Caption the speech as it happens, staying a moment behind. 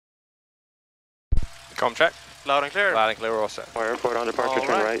Com check. Loud and clear. Loud and clear, all set. Airport on departure,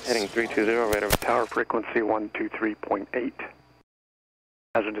 turn right, heading 320, radar. Tower frequency 123.8.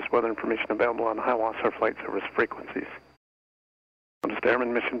 Hazardous weather information available on Hiawassee flight service frequencies. Just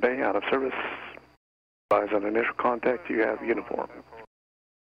Airman Mission Bay, out of service. Advise on initial contact, you have uniform.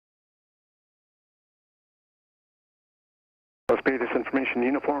 Gillespie, this information,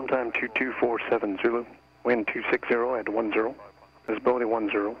 uniform time 2247 Zulu, wind 260 at 10, visibility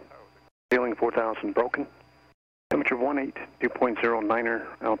 10, ceiling 4000 broken, temperature 18, 2.09er,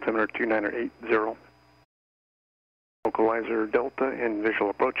 altimeter 2980. Localizer Delta in visual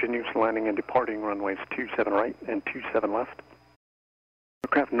approach in use, landing and departing runways 27 right and 27 left.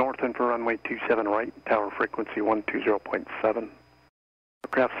 Aircraft north and for runway 27 right, tower frequency 120.7.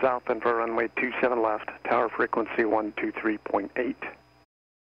 Aircraft south and for runway 27 left, tower frequency 123.8.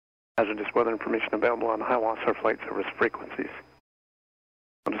 Hazardous weather information available on Hiawassee flight service frequencies.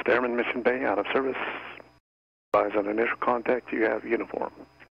 Just Airman Mission Bay, out of service. Advise on initial contact, you have uniform.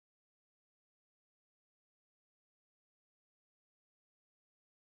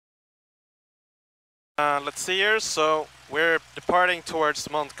 Let's see here, so we're departing towards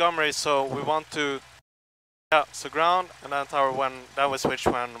Montgomery, so we want to, so ground and then tower 1, then we switch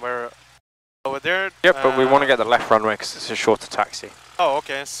when we're over there. Yep, but we want to get the left runway because it's a shorter taxi. Oh,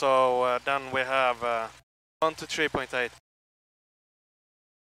 okay, so then we have 1 to 3.8.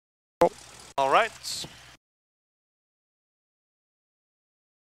 Cool. Alright.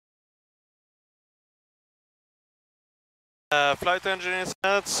 Flight engine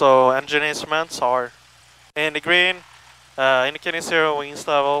instruments, so engine instruments are in the green, indicating 0, wings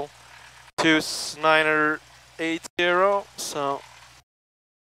level 2980, so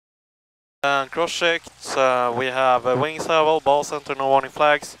cross checked, we have wings level, ball center, no warning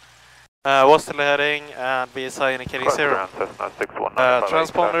flags, was still heading, and VSI indicating 0.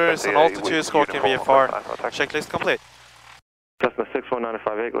 Transponders and altitude score can be VFR, checklist complete. Cessna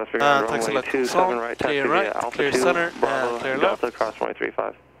 61958, Gillespie ground, runway 27 right, taxi clear via right, Alpha clear 2, center, Bravo, and clear Delta, left. cross runway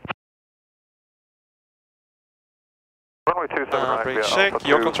 35. Runway 27 right, brake via check, Alpha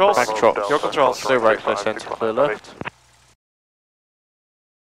your 2, controls, Bravo, controls. Delta, your controls. cross Clear runway right, clear 35, center, clear 61958. left.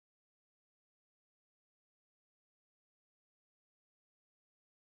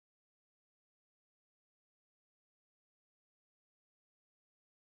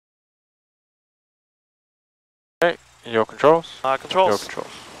 Okay, your controls. Controls. Your controls.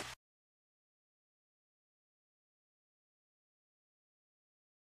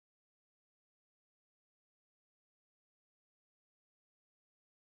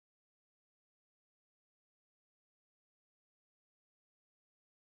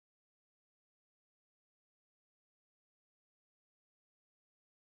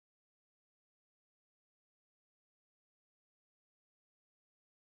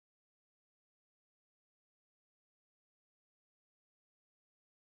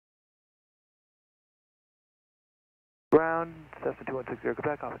 Ground, Cessna 2160, go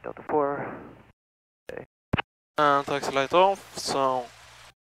back off at Delta 4. Okay. And taxi light off, so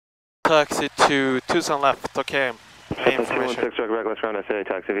taxi to Tucson left, okay. Cessna Information. 216, go back, let's ground SA,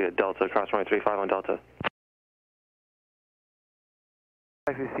 taxi via Delta, cross runway 35 on Delta.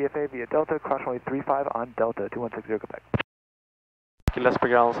 Taxi CFA via Delta, cross runway 35 on Delta, 2160, go back. Gillespie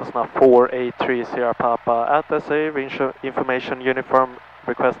ground, Cessna 483 Sierra Papa at SA, information uniform,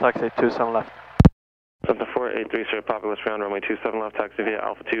 request taxi Tucson left. Cessna 483, Sierra Papa, let's ground, runway 27 left, taxi via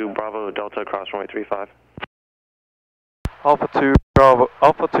Alpha 2, Bravo, Delta, cross runway 35. Alpha 2, Bravo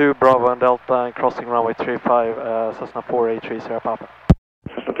and Delta, and crossing runway 35, Cessna 483 Sierra Papa.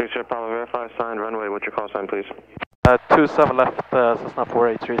 Cessna 3, Sierra Papa, verify, signed runway, what's your call sign, please? 27 left, Cessna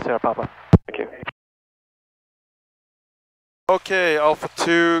 483 Sierra Papa. Thank you. Okay, Alpha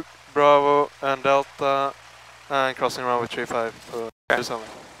 2, Bravo and Delta, and crossing runway 35 for Tucson.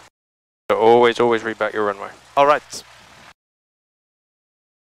 So always read back your runway. Alright.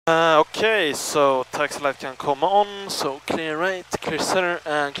 Okay, so taxi light can come on, so clear right, clear center,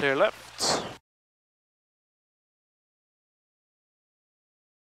 and clear left.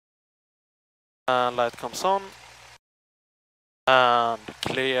 And light comes on. And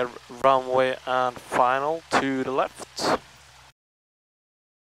clear runway and final to the left.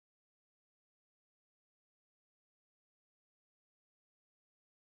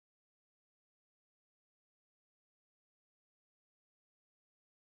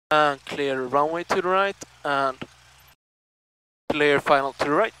 And clear runway to the right, and clear final to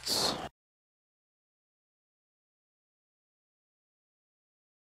the right.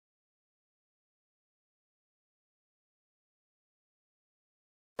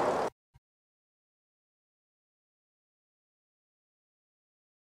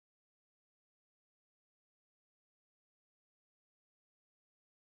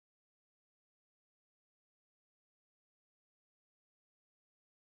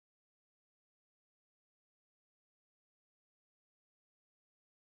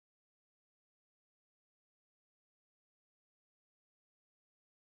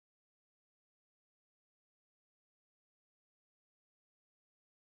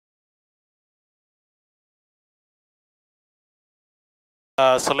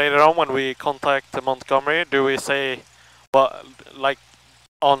 So later on when we contact Montgomery, do we say, well, like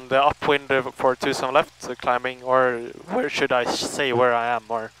on the upwind for 27 left climbing, or where should I say where I am,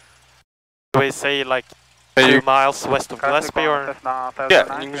 or do we say like 2 miles west of Gillespie, or?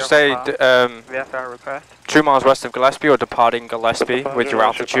 Yeah, you can say 2 miles west of Gillespie or departing Gillespie with your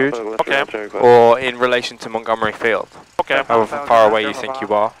altitude, Okay. or in relation to Montgomery Field, Okay. however far away you think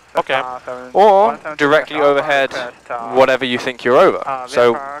you are. Okay. Or directly overhead whatever you think you're over.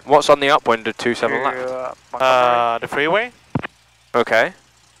 So what's on the upwind of 27 left? The freeway. Okay.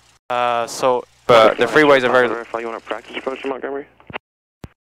 So. But the freeways are very. You want to practice approach to Montgomery?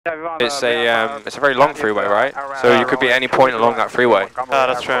 It's a very long freeway, right? So you could be at any point along that freeway.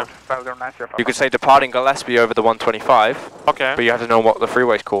 That's true. You could say departing Gillespie over the 125. Okay. But you have to know what the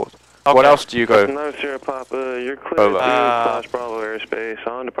freeway's called. Okay. What else do you go? No, Sierra Papa, you're clear Over. to Bravo airspace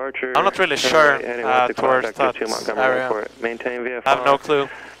on departure. I'm not really sure towards that area. Airport. Maintain VFR. I have no clue.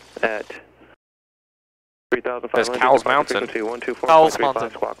 At 3,500. There's Cowles Mountain. Cowles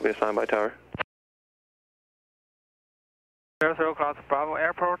Mountain. Squawk will be assigned by tower. 00 class Bravo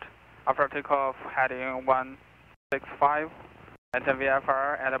Airport. After takeoff, heading 165. Enter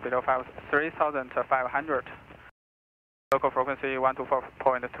VFR at below 3,500. Local frequency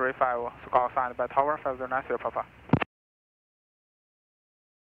 124.35. Squawk assigned by tower 5090 Papa.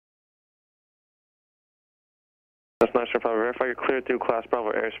 That's not sure, Papa. Verify you're cleared through Class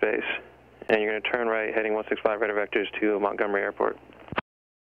Bravo airspace. And you're going to turn right, heading 165 radar vectors to Montgomery Airport.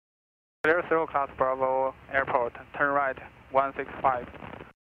 00 class Bravo Airport. Turn right 165.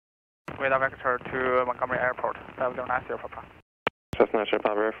 Radar vector to Montgomery Airport 5090 Papa. That's not sure,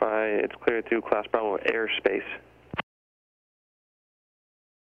 Papa. Verify it's cleared through Class Bravo airspace.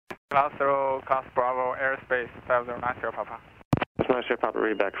 Class 0 class Bravo airspace 5090 Papa. That's not sure, Papa.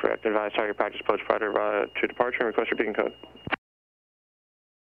 Read back correct. Advise target practice approach prior to departure and request your beacon code.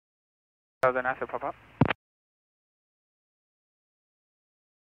 5090 Papa.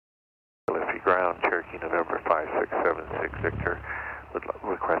 Gillespie ground, Cherokee November 5676 Victor,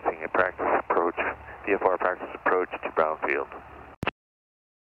 requesting a practice approach, VFR practice approach to Brownfield.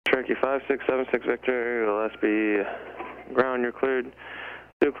 Cherokee 5676 Victor, Gillespie ground, you're cleared.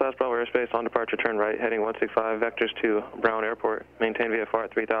 Through Class Bravo airspace on departure, turn right, heading 165 vectors to Brown Airport. Maintain VFR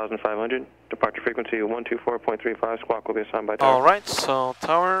at 3,500. Departure frequency 124.35. Squawk will be assigned by tower. Alright, so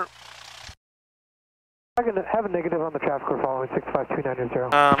tower. I can have a negative on the traffic we're following 65290.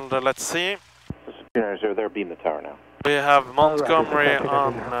 And let's see. 290, they're beating the tower now. We have Montgomery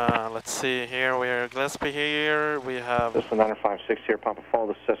on, let's see here, we are Gillespie here, we have This is 956 here, Papa,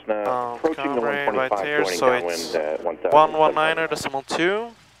 follow the Cessna, approaching the Montgomery 125, right here, joining so downwind it's 1,700.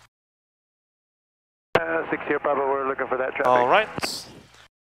 119.2. 6 here, Papa, we're looking for that traffic. Alright.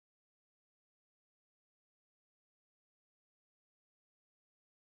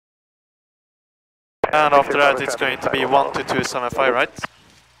 And after that it's going to be 12275, right?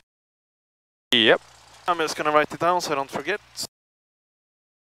 Yep. I'm just gonna write it down so I don't forget.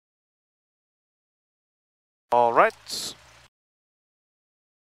 Alright.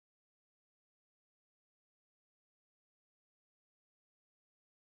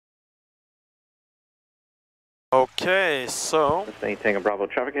 Okay, so Tango Bravo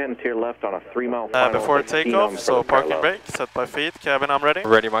traffic heading to your left on a 3-mile final. before takeoff, so parking brake, set by feet, cabin I'm ready.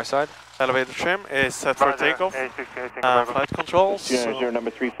 Ready my side. Elevator trim is set for takeoff. Flight controls. 290, number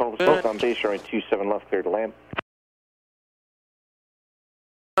 3, follow the smoke on base, showing 27 left, clear to land.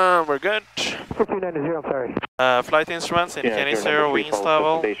 We're good. 290, I'm sorry. Flight instruments, indicating 0, wings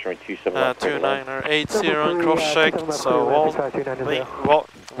level, 2980 and cross check, so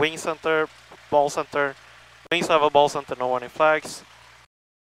wing center, ball center, wings level, ball center, no warning flags.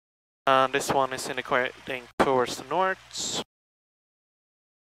 And this one is indicating towards the north.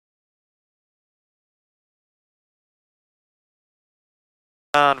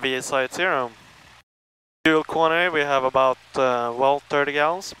 And VSI at 0. Fuel quantity, we have about, 30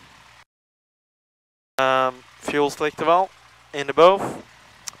 gallons. Fuel selector valve in the both.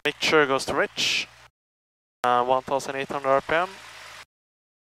 Mixture goes to rich. 1,800 RPM.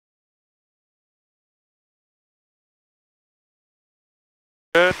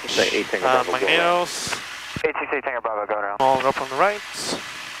 Good. Magnetos. 868 Tango Bravo, go now. Small drop on the right.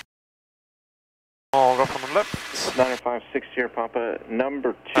 Small drop on the left. 956 here, Papa.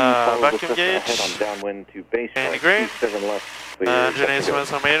 Number 2, follow the vacuum gauge. head on downwind to base. In the green. 27 left. Engine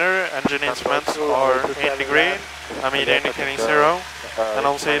instruments are meter. Engine instruments are in the green. I'm indicating 0. And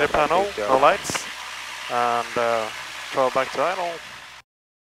on the panel, no lights. And throw back to idle.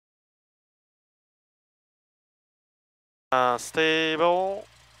 Stable.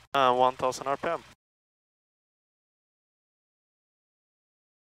 1000 RPM.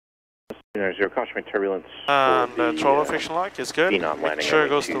 There's your cautionary turbulence. And throttle friction lock is good. Make sure it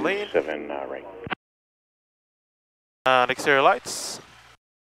goes to lean. 7 right. And exterior lights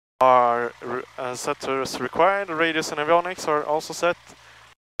are set as required. Radius and avionics are also set.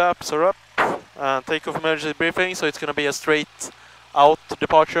 Flaps are up. And takeoff emergency briefing, so it's going to be a straight out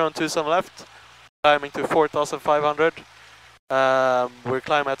departure on 27 left. Climbing to 4,500. We're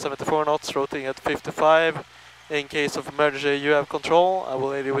climbing at 74 knots, rotating at 55. In case of emergency, you have control. I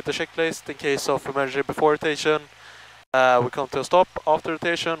will aid you with the checklist. In case of emergency before rotation, we come to a stop. After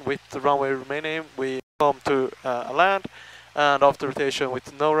rotation, with the runway remaining, we come to a land. And after rotation,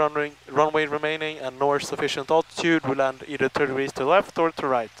 with no runway remaining and nor sufficient altitude, we land either 30 degrees to the left or to the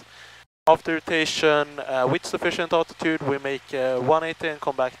right. After rotation, with sufficient altitude, we make 180 and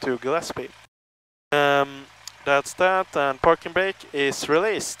come back to Gillespie. That's that, and parking brake is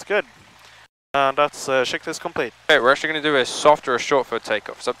released. Good. And that's checklist complete. Okay, we're actually going to do a soft or a short field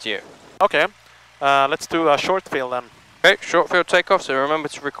takeoff. It's up to you. Okay, let's do a short field then. Okay, short field takeoff, so remember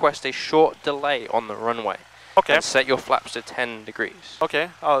to request a short delay on the runway. Okay. And set your flaps to 10 degrees. Okay,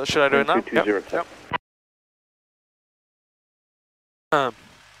 should I do it now? Yep.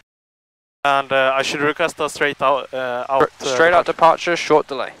 And I should request a straight out. Straight out departure, short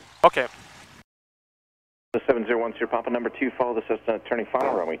delay. Okay. The 701 Sierra Papa number 2, follow the Cessna turning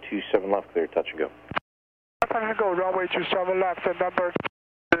final, runway 27 left, clear, touch and go. Go, runway 27 left, and number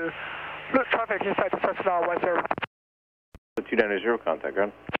 2, traffic inside the Cessna 10. 290, contact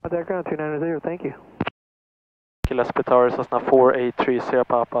ground. Contact ground 290, thank you. Gillespie Tower, Cessna 483 Sierra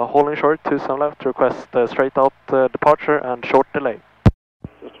Papa, holding short, 27 left, request straight out departure and short delay.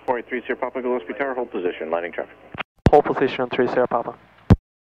 Cessna 483 Sierra Papa, Gillespie Tower, hold position, lighting traffic. Hold position on 3 Sierra Papa.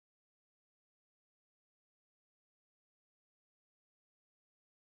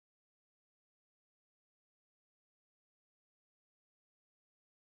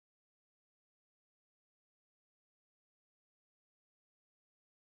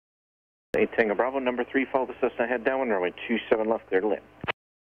 Tango Bravo number 3, follow the Cessna, head downwind, runway 27 left, clear to land.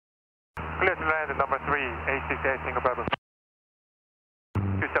 Clear to land at number 3, 868 Tango Bravo.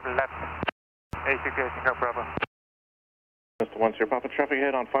 27 left, 868 Tango Bravo. Cessna 1 Sierra Papa, traffic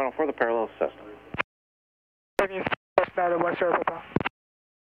ahead on final for the parallel Cessna. Cessna 1 Sierra Papa.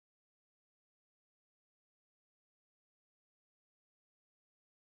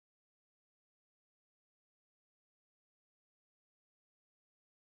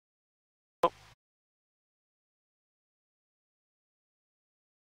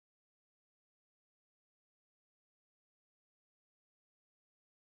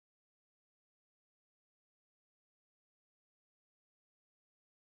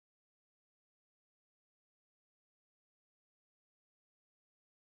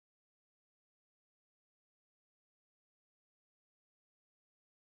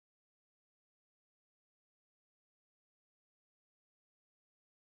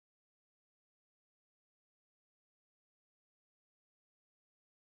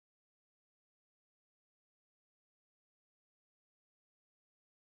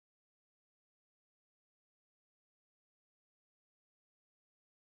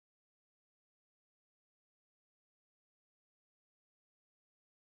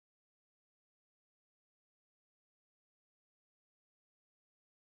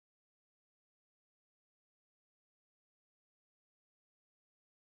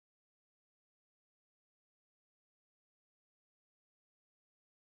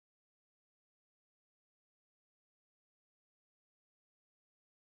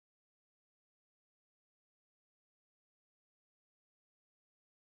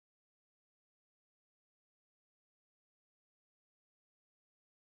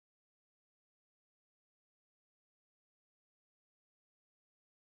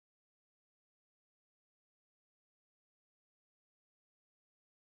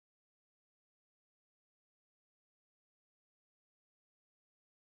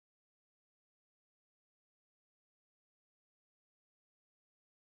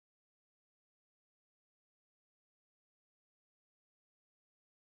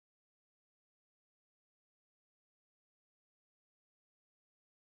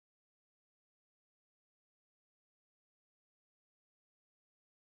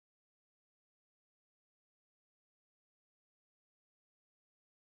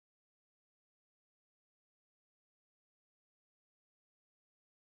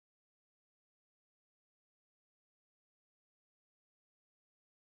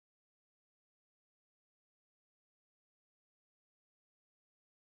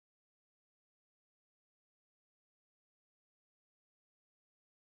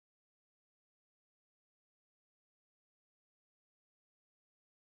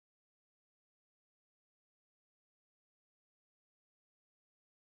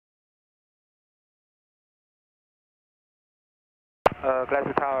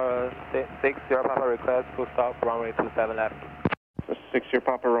 Gillespie Tower 60 Papa request full stop runway 27 left. 60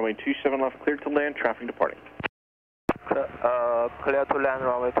 Papa, runway 27 left, cleared to land, traffic departing. Clear to land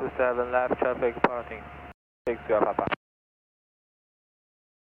runway 27 left, traffic departing. 60 Papa.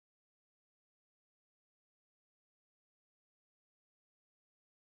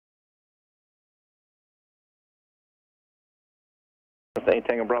 That's 8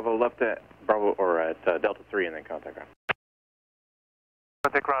 Tango Bravo, left at Bravo or at Delta 3 and then contact ground.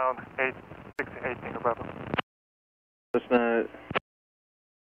 Contact ground 868 Tango Bravo. Cessna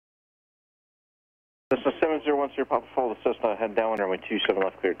 7010 Papa, follow the Cessna, head down runway 27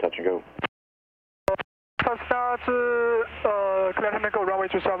 left, clear, touch and go. Cessna to clear to go runway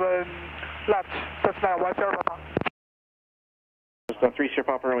 27 left, Cessna 10 Papa. Cessna 30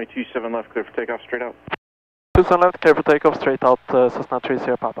 Papa, runway 27 left, clear for takeoff, straight out. 27 left, clear for takeoff, straight out, Cessna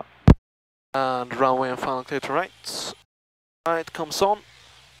 30 Papa. And runway and final clear to right. Right comes on.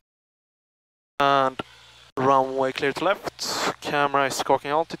 And runway clear to left. Camera is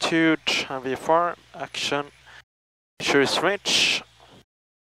stalking altitude, and VFR, action. Sure is rich.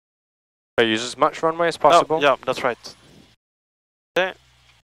 Use as much runway as possible. Oh, yeah, that's right. Okay.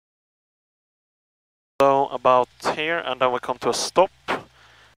 So about here, and then we come to a stop.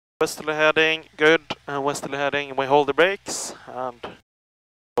 Westerly heading, good, and westerly heading, we hold the brakes, and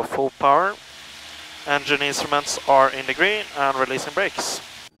go full power. Engine instruments are in the green, and releasing brakes.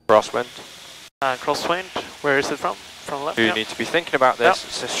 Crosswind. And crosswind, where is it from? From the left? You need to be thinking about this.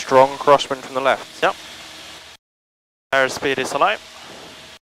 It's a strong crosswind from the left. Yep. Airspeed is alive.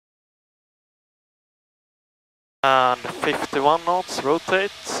 And 51 knots,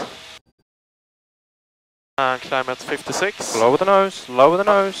 rotate. And climb at 56. Lower the nose, lower the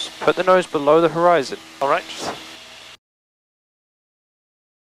nose. Put the nose below the horizon. Alright.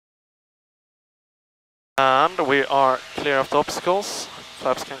 And we are clear of the obstacles.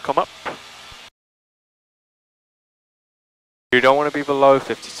 Flaps can come up. You don't want to be below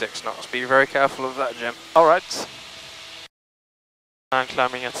 56 knots. Be very careful of that, Jim. Alright. And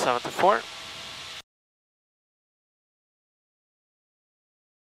climbing at 74.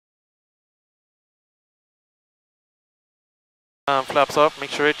 And flaps up,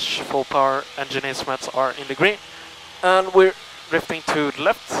 mixture rich, full power, engine instruments are in the green. And we're drifting to the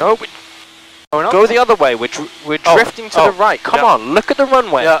left. No, go the other way. We're drifting to the right. Come on, look at the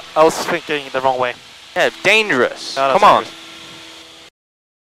runway. Yeah, I was thinking the wrong way. Yeah, dangerous. Yeah, come on. dangerous.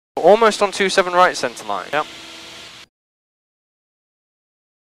 We're almost on 27 right centre line. Yep.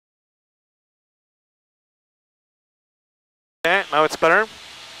 Okay, now it's better.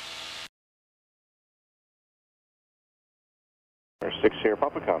 6 here,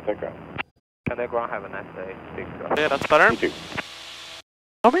 Papa, contact ground. Contact ground, have a nice day. 6 Yeah, that's better. You too.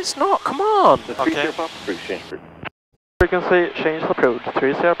 No, it's not. Come on. Okay. Papa, exchange group. Frequency change approved.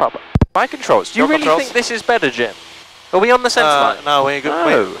 30 Papa. Flight controls. Do you really think this is better, Jim? Are we on the centre line? No, we're good.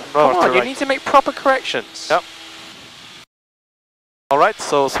 No. Come on, you need to make proper corrections. Yep. Alright,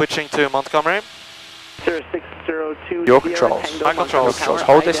 so switching to Montgomery. 0602. Your controls. My controls.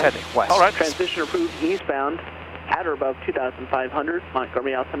 Hold this heading west. Alright. Transition approved eastbound at or above 2,500.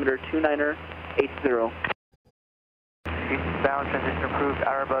 Montgomery altimeter 2980. Eastbound transition approved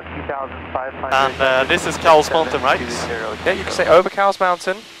at or above 2,500. And this is Cowles Mountain, right? Yeah, you can say over Cowles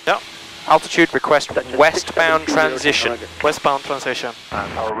Mountain. Yep. Altitude request westbound transition. Westbound transition.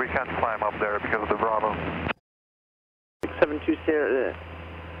 We can't climb up there because of the Bravo.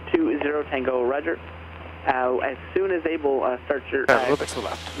 6720 Tango, roger. As soon as able, start your A little bit to the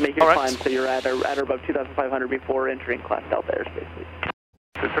left. make your climb so you're at or above 2,500 before entering Class Delta airspace, please.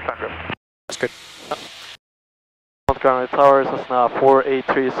 That's good. Montgomery Tower, Cessna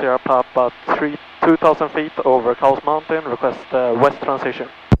 4830 Papa, 2,000 feet over Cowles Mountain. Request west transition.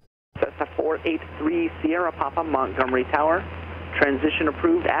 Cessna 483 Sierra Papa, Montgomery Tower. Transition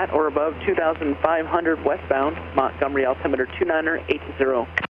approved at or above 2,500 westbound, Montgomery altimeter 2980.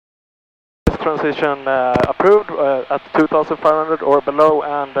 Transition approved at 2,500 or below,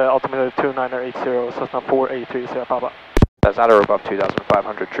 and altimeter 2980, Cessna 4830 Papa. That's at or above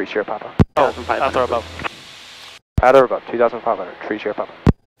 2,500, 30 Papa. Oh, at or above. At or above 2,500, 30 Papa.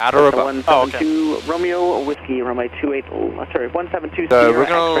 At or above. 172 Romeo Whiskey, runway 28, sorry, 172 So Sierra we're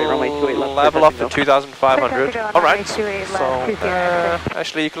X-ray, runway going 28 to left. level off at 2,500. Alright, so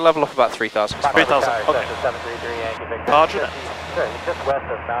Actually, you can level off about 3,000. 3,000, okay. Roger. Just west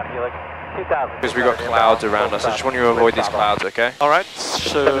of Mount Helix. Because we've got clouds around us. I just want you to avoid these clouds, okay? Alright,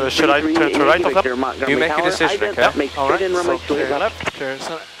 so should I turn to right of them? You make a decision, okay? Alright, so clear left, clear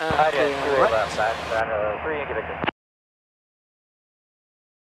center, and clear right. 3 Victor.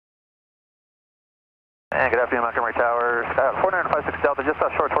 And good afternoon, Montgomery Tower. 4956 Delta, just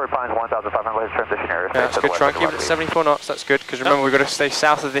off short Torrey Pines, 1,500 ways transition area. Yeah, that's good. Try and keep it at 74 knots. That's good, because remember, we've got to stay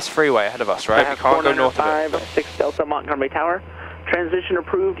south of this freeway ahead of us, right? We can't go north of it. 6 Delta, Montgomery Tower. Transition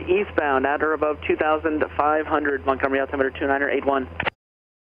approved eastbound at or above 2,500, Montgomery altimeter 2981.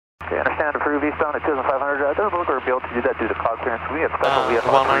 Okay, understand, approved eastbound at 2,500. Doesn't look like we'll be able to do that due to cloud clearance. We have special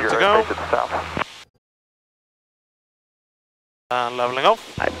VFR 1 minute to go. to the south. And leveling off.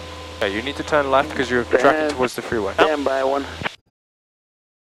 Yeah, you need to turn left because you're tracking towards the freeway. Stand by 1.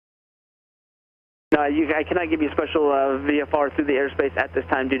 No, I cannot give you special VFR through the airspace at this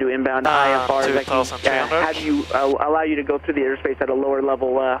time due to inbound IFR. 2,300. Allow you to go through the airspace at a lower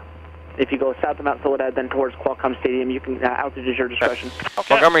level. If you go south of Mount Soledad, then towards Qualcomm Stadium, you can altitude is your discretion.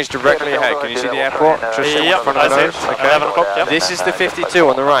 Okay. Montgomery's directly ahead. Can you see the airport? Just in front of the nose. Okay. 11 o'clock, yep. This is the 52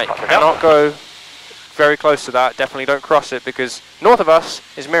 on the right. Cannot go very close to that. Definitely don't cross it because north of us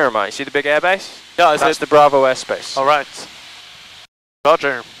is Miramar. You see the big airbase? Yeah, that's the Bravo airspace. All right.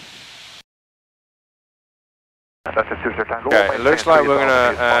 Roger. That's a Super Tango. Okay, it looks like we're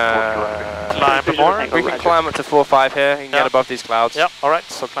gonna climb more. We can climb up to 4-5 here. You can get above these clouds. Yep. All right.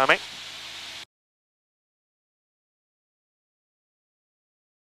 So climbing.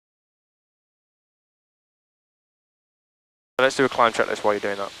 Let's do a climb checklist while you're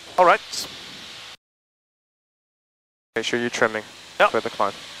doing that. All right. Make sure you're trimming for the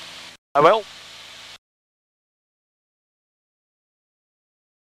climb. I will.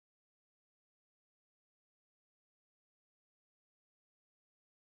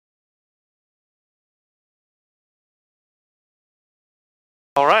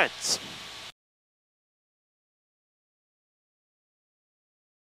 All right.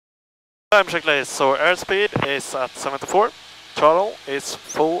 Time checklist. So airspeed is at 74. Throttle is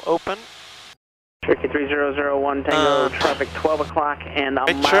full open. Turkey 3001 Tango, traffic 12 o'clock and a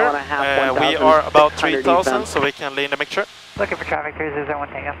mile and a half. We are about 3,000, so we can lean the mixture. Looking for traffic 3001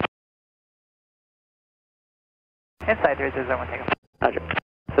 Tango. Inside 3001 Tango. Roger.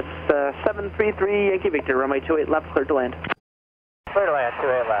 This is 733 Yankee Victor, runway 28 left, cleared to land. Clear to land,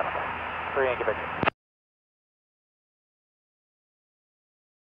 28 left. 3 Yankee Victor.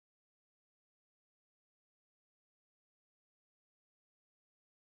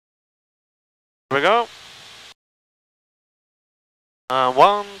 Here we go.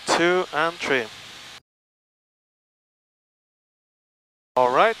 1, 2, and 3.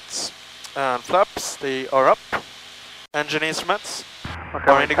 Alright. And flaps, they are up. Engine instruments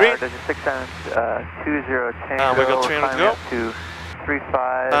are in the green. 6 and 20 Tango. And we got 300 to go. To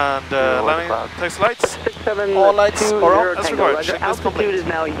 35. And landing taxi lights. 67 all lights are on as required. Checklist altitude complete. is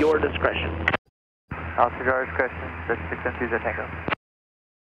now your discretion. Altitude our discretion. That's 6 and 20 Tango.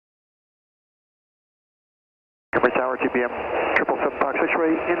 Montgomery Tower, TBM 777 Fox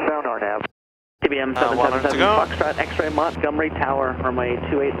X-ray, inbound RNAV. TBM 777 Foxtrot X-ray, Montgomery Tower, runway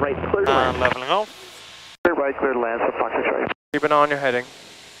 28 right, clear to land. Leveling off. Clear right, clear to land, so Fox X-ray. Keep an eye on your heading.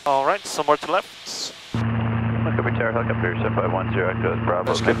 Alright, some more to left. Montgomery Tower, helicopter 7510, Echo Bravo.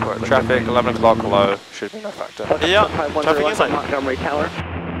 That's good. Traffic 11 o'clock low. Should be no factor. Yeah, traffic inside. Montgomery Tower.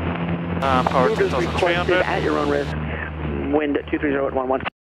 Power Move is requested 2,300. at your own risk. Wind at 230 at 11.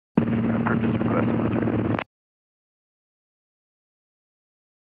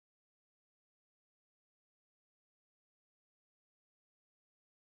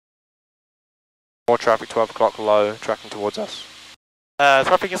 More traffic 12 o'clock low, tracking towards us.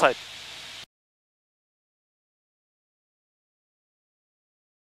 Traffic inside.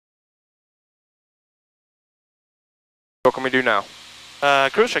 What can we do now?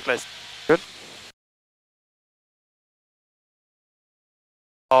 Cruise checklist. Good.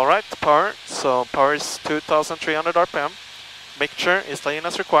 Alright, power. So power is 2,300 RPM. Mixture is laying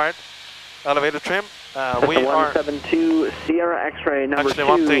as required. Elevator trim. We are 172 Sierra X-ray number actually 2.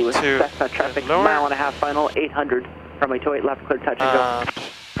 wanting to Cessna traffic lower. mile and a half final 800. Runway 28 left, clear touch and go.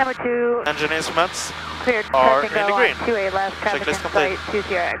 Number 2, engine instruments cleared are touch in and the go green. on 2A left, traffic in Checklist complete. sight, 2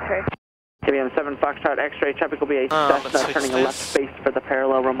 Sierra X-ray. TBM 7 Foxtrot X-ray, traffic will be a let's Cessna fix turning a left this. space for the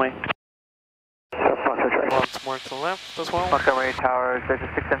parallel runway. Fox X-ray. Once more to the left as well. Montgomery Tower, there's a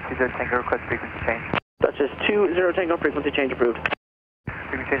 6 and 20 Tango, request frequency change. Such as 20 Tango, frequency change approved.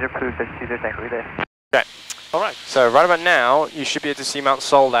 Frequency change approved, there's 20 Tango, there. Okay. Alright. So right about now, you should be able to see Mount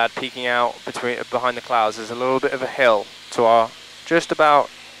Soledad peeking out behind the clouds. There's a little bit of a hill to our just about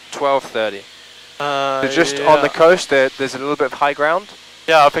 1230. So just on the coast, there's a little bit of high ground.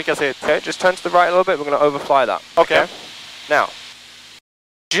 Yeah, I think I see it. Okay, just turn to the right a little bit. We're going to overfly that. Okay. Now,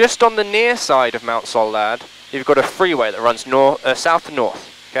 just on the near side of Mount Soledad, you've got a freeway that runs south to north.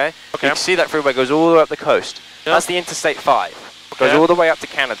 Okay. You can see that freeway goes all the way up the coast. Yeah. That's the Interstate 5. Goes Okay. all the way up to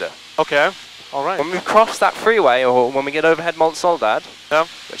Canada. Okay. Alright. When we've crossed that freeway, or when we get overhead Mont Soledad, Yeah.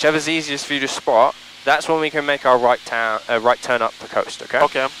 whichever's easiest for you to spot, that's when we can make our right turn up the coast, okay?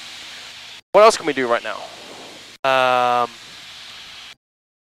 Okay. What else can we do right now?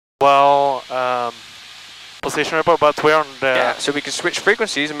 Position report, but we're on the... Yeah, so we can switch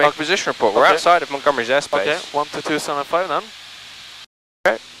frequencies and make a position report. We're Okay. outside of Montgomery's airspace. Okay, 12275 then.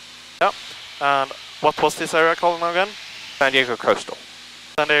 Okay. Yeah. And what was this area called now again? San Diego Coastal.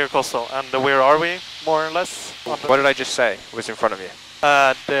 San Diego Coastal. And where are we, more or less? What did I just say was in front of you?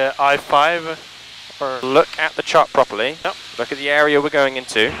 The I-5. Or Look at the chart properly. Yep. Look at the area we're going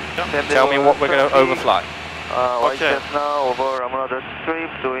into. Yep. Tell me what we're going to overfly. Okay. Cessna over another stream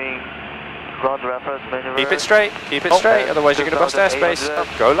doing ground reference maneuver. Keep it straight, otherwise you're going to bust airspace.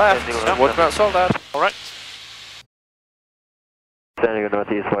 Go left, towards Mount Soledad. Alright. San Diego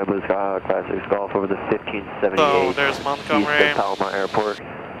Northeast, White Blue Sky, Class 6 Golf over the 1578. So there's East Montgomery. of Palomar Airport.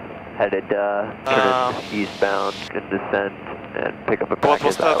 Headed turn eastbound and descend and pick up a What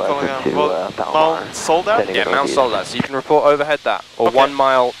was package that calling to Mount Soledad? Yeah, Mount Soledad, so you can report overhead that, or Okay. 1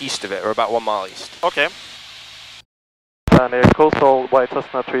 mile east of it, or about 1 mile east. Okay. San Diego Coastal, White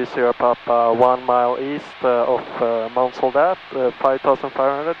Cessna 30 Papa, 1 mile east of Mount Soledad,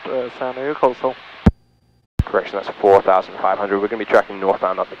 5,500, San Diego Coastal. Correction, that's 4,500. We're going to be tracking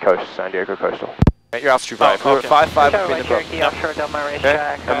northbound up the coast, San Diego Coastal. At your altitude right. We're at 5.5 between the boat. Okay?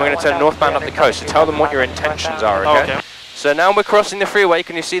 And we're going to turn northbound up the coast, so tell them what your intentions are, okay? Okay. So now we're crossing the freeway.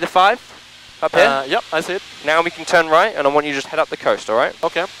 Can you see the 5 up here? Yep, I see it. Now we can turn right, and I want you to just head up the coast, alright?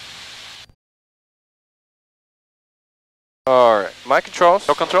 Okay. Alright, my controls.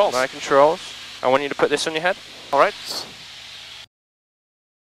 No controls. My controls. I want you to put this on your head. Alright.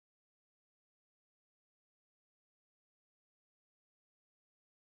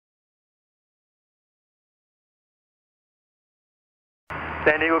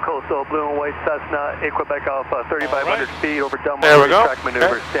 San Diego Coastal, blue and white Cessna, Quebec Alpha, 3,500 feet over Delmar. There we go. Track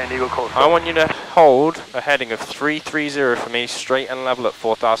maneuver, San Diego Coastal. I want you to hold a heading of 330 for me, straight and level at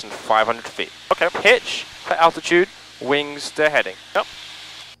 4,500 feet. Okay. Pitch for altitude, wings to heading. Yep.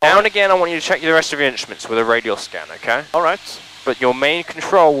 Now and again, I want you to check the rest of your instruments with a radial scan, okay? Alright. But your main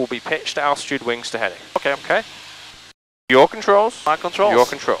control will be pitch to altitude, wings to heading. Okay. Okay? Your controls. My controls. Your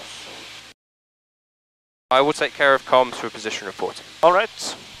controls. I will take care of comms for position reporting.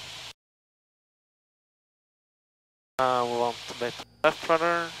 Alright. We want to make left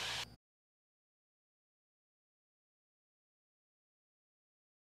rudder.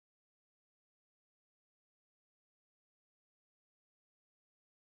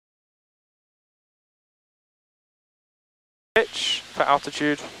 Pitch for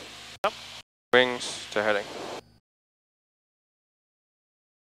altitude. Yep. Wings to heading.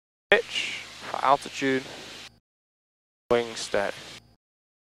 Pitch for altitude. Wings to heading.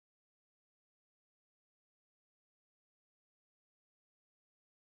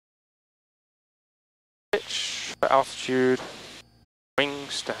 Pitch for altitude.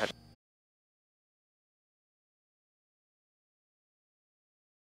 Wings to heading.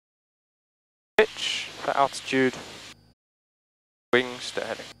 Pitch for altitude. Wings to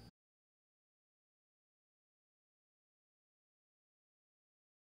heading.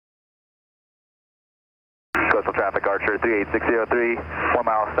 Coastal traffic, Archer 38603, 1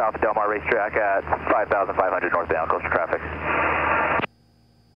 mile south of Delmar Racetrack at 5,500 northbound coastal traffic.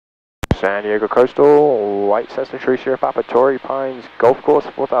 San Diego Coastal, White Cessna 30 Papa, Torrey Pines, Golf Course,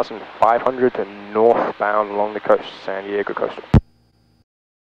 4,500 to northbound along the coast, San Diego Coastal.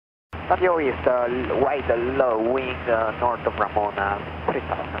 Santiago East, wide low wind north of Ramona,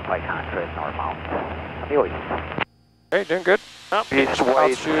 3,500 northbound. Santiago East. Hey, doing good. East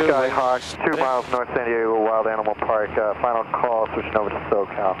White Skyhawk, 2 miles north San Diego Wild Animal Park. Final call, switching over to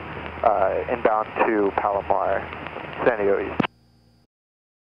SoCal. Inbound to Palomar, San Diego East.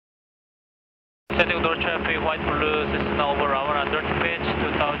 San Diego North traffic, white blue, Cessna over hour under pitch,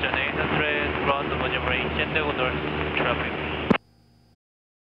 2,800, ground maneuvering, San Diego North traffic.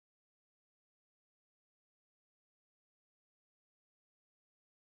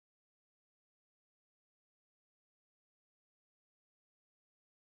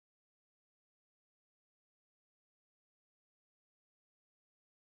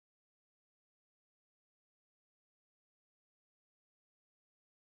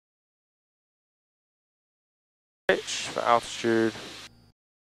 Pitch for altitude,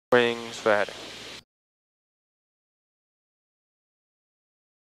 wings for heading.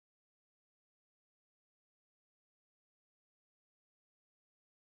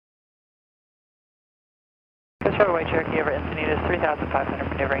 Coast Road, White Cherokee over Encinitas, 3,500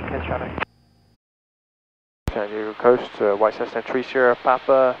 maneuvering coast traffic. San Diego Coast, White Cessna 30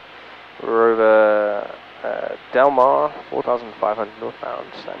 Papa, We're over Del Mar, 4,500 northbound,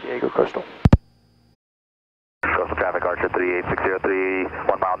 San Diego Coastal. Coastal traffic, Archer 38603,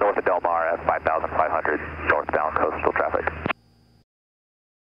 1 mile north of Del Mar at 5,500 northbound coastal traffic.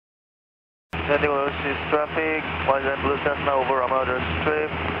 San Diego Ocean traffic, White and Blue Cessna over Amador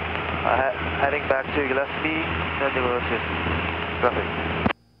Strip, heading back to Gillespie, San Diego Ocean traffic.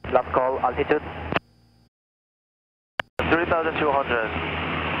 Last call, altitude? 3,200,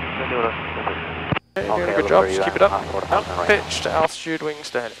 San Diego Ocean traffic. Okay, good job, just keep it up. Pitch to altitude, wings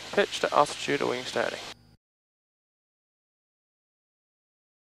to heading. Pitch to altitude, wings to heading.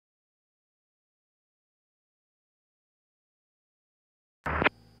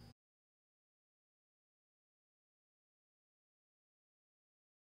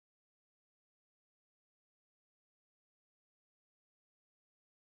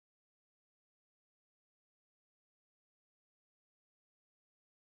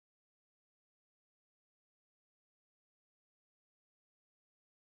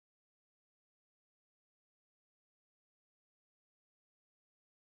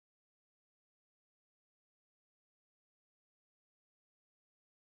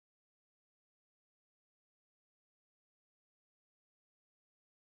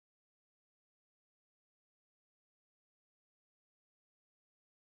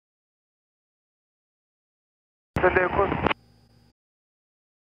 San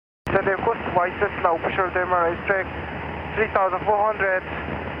Diego Coast, White Cessna, official Del Mar racetrack, 3,400,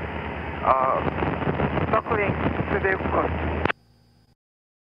 circling San Diego Coast.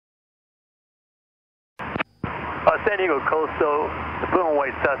 San Diego Coastal, the blue and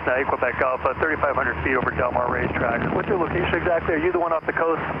white Cessna, Quebec Alpha, 3,500 feet over Del Mar racetrack. What's your location exactly? Are you the one off the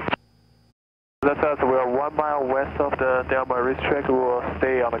coast? That's us. We are 1 mile west of the Del Mar racetrack. We will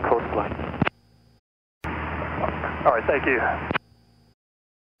stay on the coastline. All right, thank you.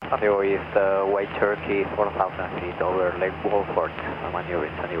 San Diego East, White Turkey, 4,000 feet over Lake Wolford. I'm on your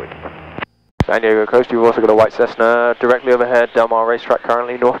San Diego East. San Diego Coast, you've also got a White Cessna directly overhead, Del Mar racetrack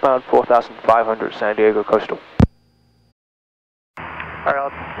currently northbound, 4,500 San Diego Coastal. All right,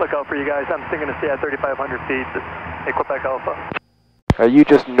 I'll look out for you guys. I'm thinking to stay at 3,500 feet at Quebec Alpha. Are you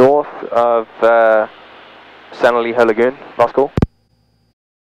just north of San Elijo Lagoon, last call?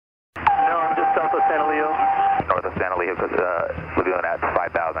 No, I'm just south of San Elijo. North of San Elijo Lagoon at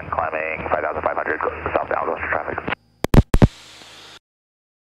 5,000, climbing 5,500 southbound coastal traffic.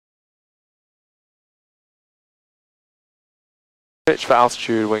 Pitch for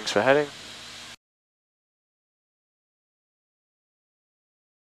altitude, wings for heading.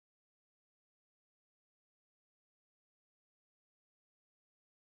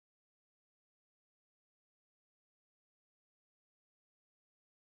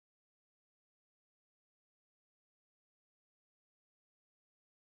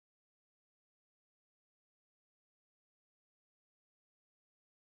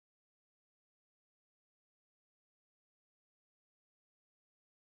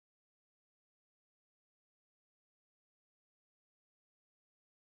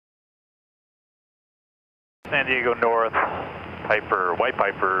 San Diego North, White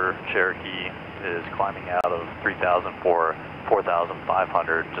Piper Cherokee is climbing out of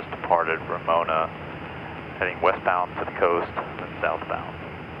 4,500, just departed Ramona, heading westbound to the coast and southbound,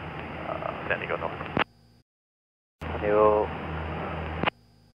 San Diego North.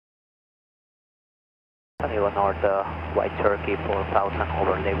 San Diego North, White Turkey, 4,000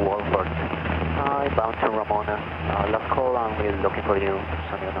 over Lake Wolford. Bound to Ramona. Last call, and we're looking for you,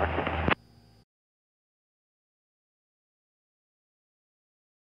 San Diego North.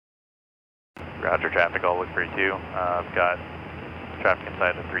 Roger, traffic all look pretty too. I've got traffic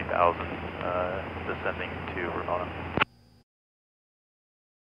inside of 3,000 descending to Ramona.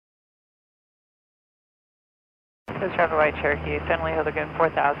 Coast traffic, White Cherokee, San Elijo Lagoon,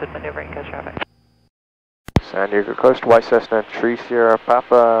 4,000, maneuvering coast traffic. San Diego Coast, White Cessna, Tree Sierra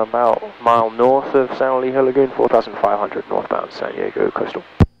Papa, mile north of San Elijo Lagoon, 4,500 northbound San Diego Coastal.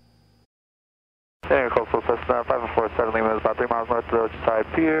 San Diego Coastal Cessna 504 settling is about 3 miles north of the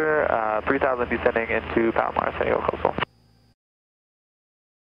Oceanside Pier, 3,000 descending into Palomar, San Diego Coastal.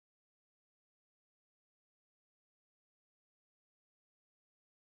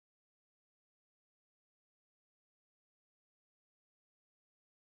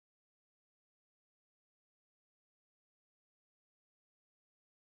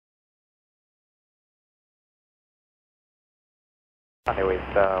 Anyways,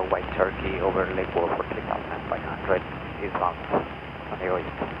 White Turkey over Lake Wolford, 3,500 eastbound, San Diego East.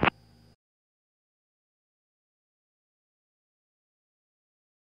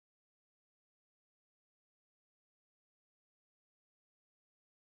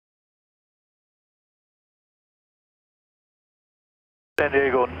 San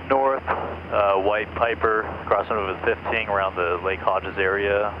Diego North, White Piper, crossing over the 15 around the Lake Hodges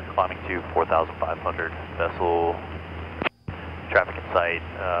area, climbing to 4,500. Vessel traffic in sight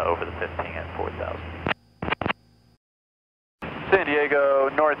over the 15 at 4,000. San Diego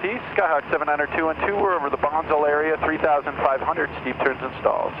Northeast, Skyhawk 79212, we're over the Bonzal area, 3,500, steep turns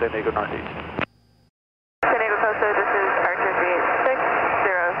installed, San Diego Northeast. San Diego Costa, this is Archer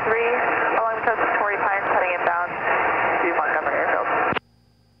 38603, along the coast of Torrey Pines, heading inbound to Montgomery Airfield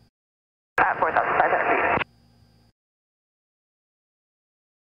at 4,500 feet.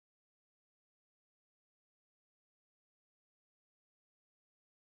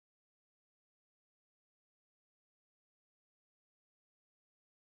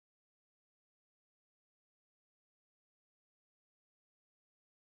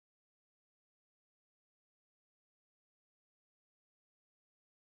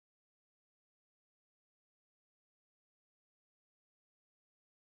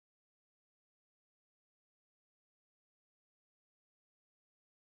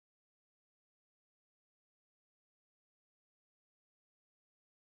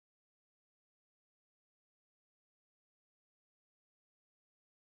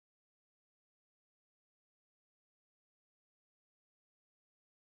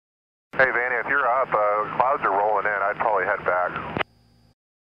 Hey, Vanny, if you're up, clouds are rolling in. I'd probably head back.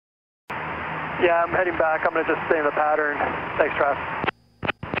 Yeah, I'm heading back. I'm going to just stay in the pattern. Thanks, Trav.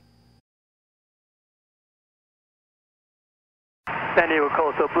 San Diego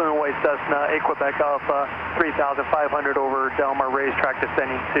Coastal, Blue and White Cessna, Quebec Alpha, 3,500 over Del Mar Racetrack,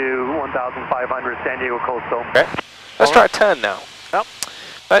 descending to 1,500, San Diego Coastal. Okay, let's try a turn now. Yep.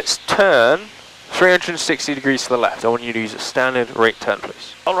 Let's turn 360 degrees to the left. I want you to use a standard rate turn,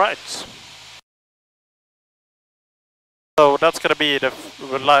 please. All right. So that's going to be the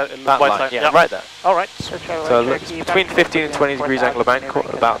That white line, line. yeah, right there. All right. So look, between 15 and 20 degrees angle of bank,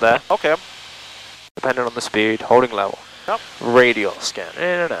 about there. Okay. Depending on the speed, holding level. Yep. Radial scan, in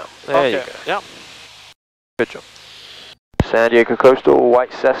and out. There you go. Yep. Good job. San Diego Coastal,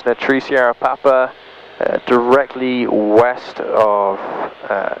 White Cessna, Tree Sierra Papa, directly west of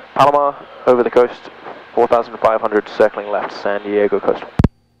Palomar, over the coast, 4,500, circling left, San Diego Coastal.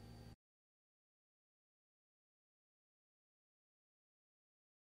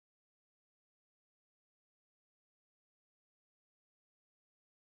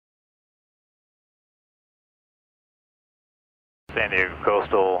 San Diego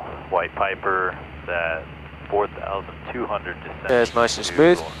Coastal, White Piper, that 4,200 descent. Yeah, it's nice and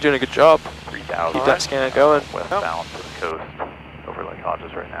smooth, doing a good job. 3,000. Keep that scan going. Westbound to the coast, over Lake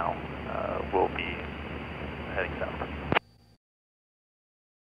Hodges right now. We'll be heading south.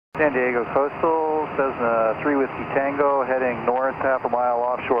 San Diego Coastal, Cessna 3 Whiskey Tango, heading north half a mile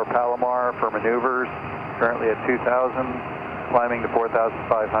offshore Palomar for maneuvers, currently at 2,000, climbing to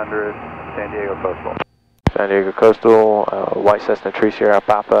 4,500, San Diego Coastal. San Diego Coastal, White Cessna, Tree Sierra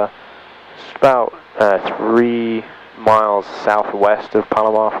Papa. It's about 3 miles southwest of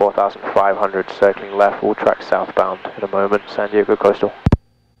Palomar, 4,500, circling left. We'll track southbound in a moment, San Diego Coastal.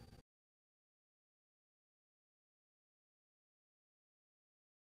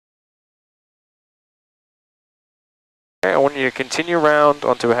 Okay, I want you to continue around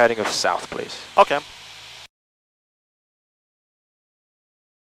onto a heading of south, please. Okay.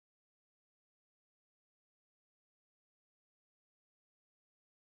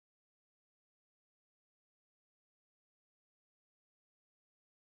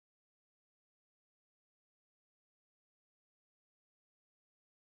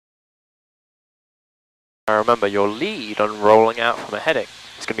 Now remember, your lead on rolling out from a heading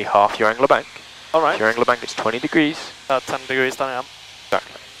is going to be half your angle of bank. All right. If your angle of bank is 20 degrees. 10 degrees down, yeah.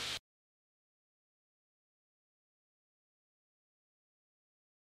 Exactly.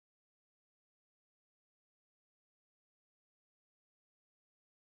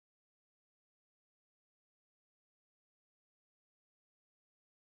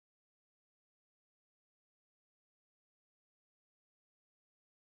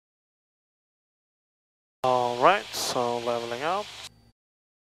 All right, so leveling out.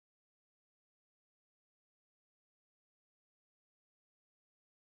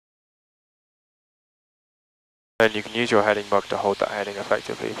 And you can use your heading bug to hold that heading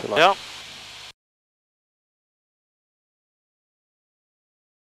effectively if you like. Yeah.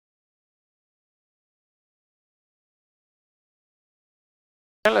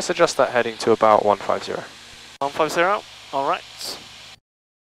 And let's adjust that heading to about 150. 150, all right.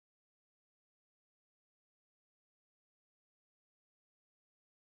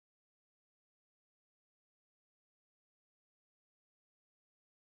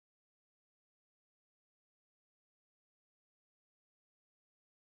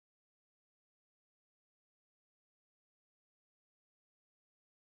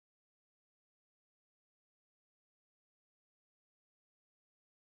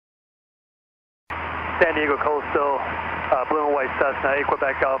 San Diego Coastal, blue and white Cessna,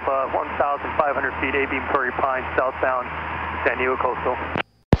 Quebec Alpha, 1,500 feet, A-beam Torrey Pine, southbound, San Diego Coastal.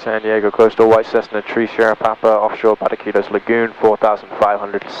 San Diego Coastal, white Cessna, Tree Sierra Papa, offshore Bataquitos Lagoon,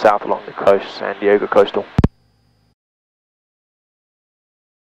 4,500 south along the coast, San Diego Coastal.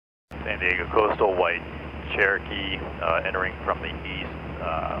 San Diego Coastal, white Cherokee, entering from the east.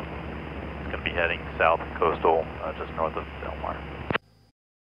 It's going to be heading south coastal, just north of Del Mar.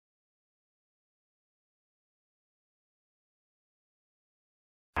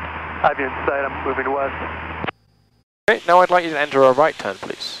 I've been inside, I'm moving west. Okay, now I'd like you to enter a right turn,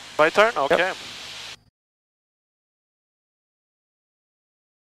 please. Right turn? Okay. Yep.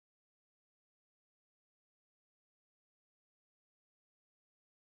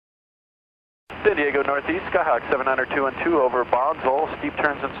 San Diego Northeast, Skyhawk 70212 over Boggs Hole, steep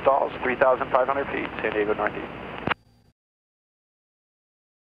turns and stalls, 3,500 feet, San Diego Northeast.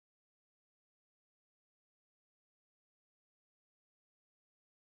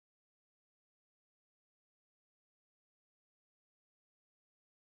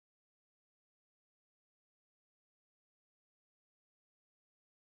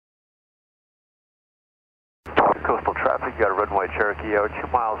 Coastal traffic, you got a runway Cherokee out 2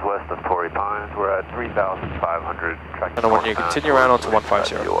 miles west of Torrey Pines. We're at 3,500. And I want you to continue around onto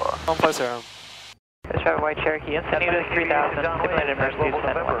 150. 150. Coast traffic, white Cherokee, inside of 3,000, simulated emergency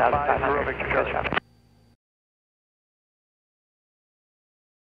descent 1,500, coast traffic.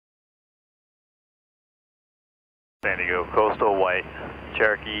 San Diego Coastal, white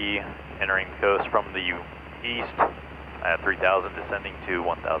Cherokee, entering the coast from the east at 3,000, descending to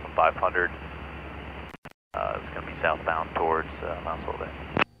 1,500. It's going to be southbound towards Mount Solvay.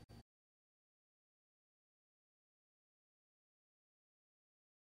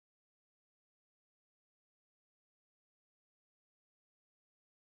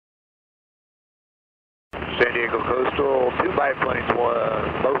 San Diego Coastal, 2 biplanes,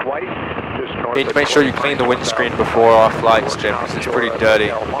 both white, just north. You need to make sure you clean the windscreen before our flights, Jim, because it's pretty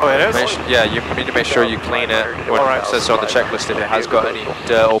dirty. Oh, it is? Yeah, you need to make sure you clean it when it says so on the checklist if it has got any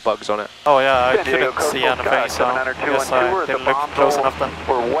dirt or bugs on it. Oh yeah, I couldn't see anything, so I guess I didn't look close enough then.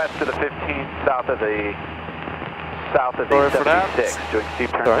 We're west of the 15, south of the 76, doing steep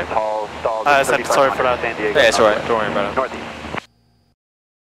turns and tall stalls. I said sorry for that. San Diego. Yeah, it's alright, don't worry about it. Northeast.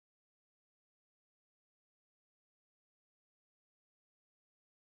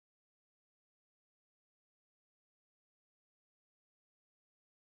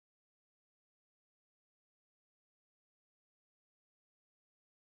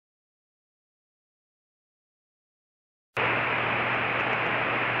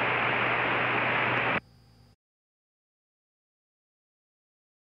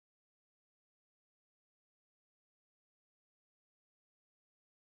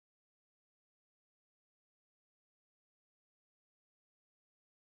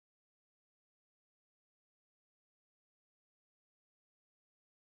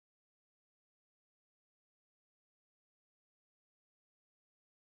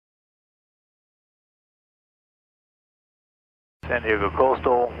 San Diego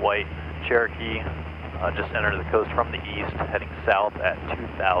Coastal, white Cherokee, just entered the coast from the east, heading south at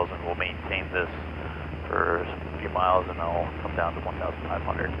 2,000. We'll maintain this for a few miles and then I'll come down to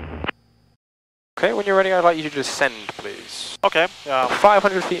 1,500. Okay, when you're ready, I'd like you to descend, please. Okay.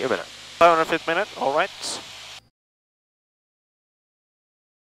 500 feet a minute. 500 feet a minute, alright.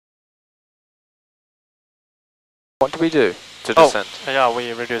 What do we do to descend? Yeah,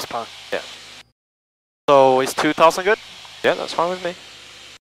 we reduce power. Yeah. So is 2,000 good? Yeah, that's fine with me.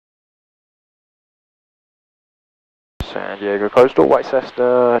 San Diego Coastal, white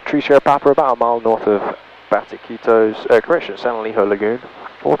Cessna, Tree Sierra Papa, about a mile north of Bataquitos, San Elijo Lagoon.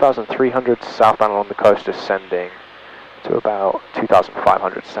 4,300 southbound along the coast, descending to about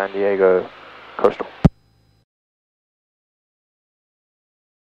 2,500 San Diego Coastal.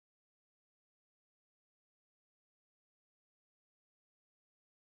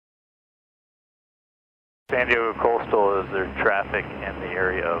 San Diego Coastal, is there traffic in the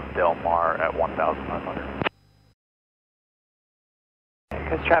area of Del Mar at 1,500?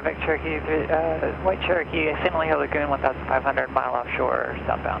 Coast traffic, Cherokee, white Cherokee, San Elijo Lagoon, 1,500, mile offshore,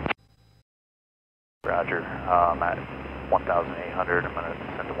 southbound. Roger. I'm at 1,800. I'm going to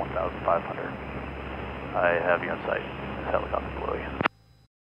descend to 1,500. I have you in sight. This helicopter below you.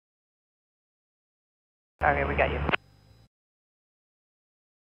 Okay, we got you.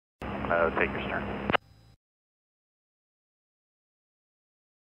 I'm going to take your stern.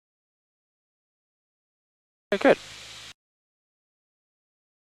 Okay, good.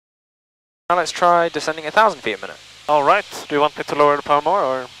 Now let's try descending 1,000 feet a minute. Alright. Do you want me to lower the power more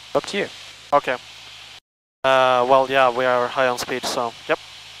or? Up to you. Okay. Well, yeah, we are high on speed, so yep,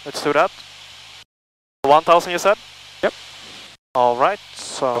 let's do that. 1,000 you said? Yep. Alright,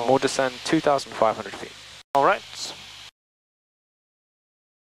 so... And we'll descend 2,500 feet. Alright.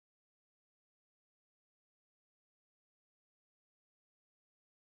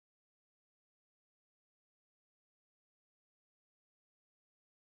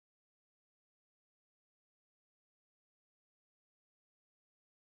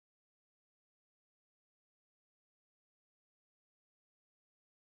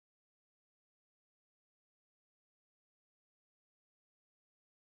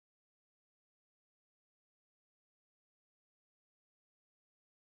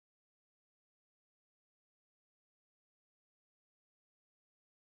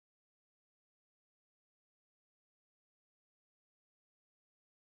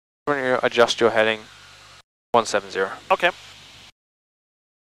 When you adjust your heading, 170. Okay.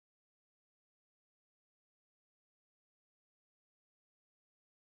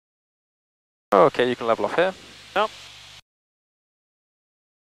 Okay, you can level off here. Yep.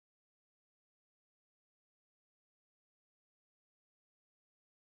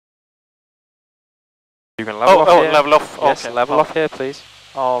 You can level off here. Oh, level off. Yes, Okay. level off here, please.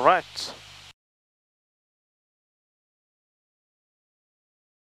 Alright.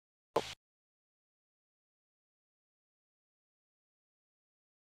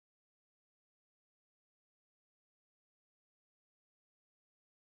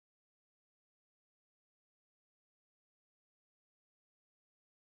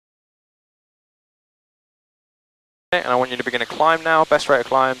 Okay, and I want you to begin a climb now. Best rate of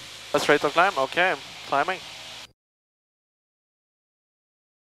climb. Best rate of climb, okay. Climbing.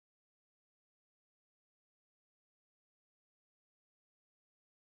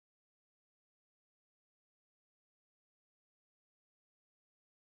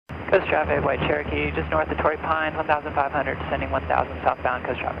 Coast traffic, White Cherokee, just north of Torrey Pines, 1,500, descending 1,000 southbound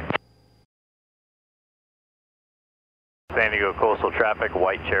coast traffic. San Diego coastal traffic,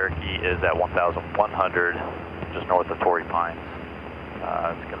 White Cherokee is at 1,100, just north of Torrey Pines.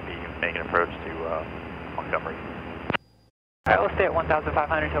 It's going to be making an approach to Montgomery. Alright, we'll stay at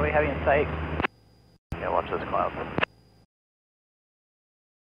 1,500 until we have you in sight. Yeah, watch this cloud.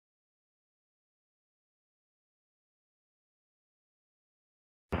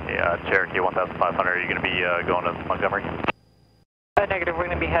 Yeah, Cherokee 1,500, are you going to be going to Montgomery? Negative, we're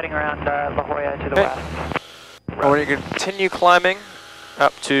going to be heading around La Jolla to the west. I want you to continue climbing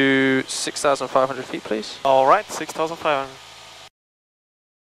up to 6,500 feet, please. Alright, 6,500.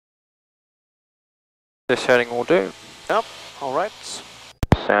 This heading will do. Yep, alright.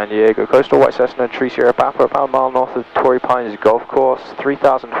 San Diego Coastal, White Cessna, 3 Sierra Papa, about a mile north of Torrey Pines Golf Course,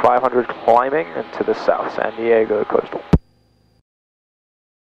 3,500 climbing, and to the south, San Diego Coastal.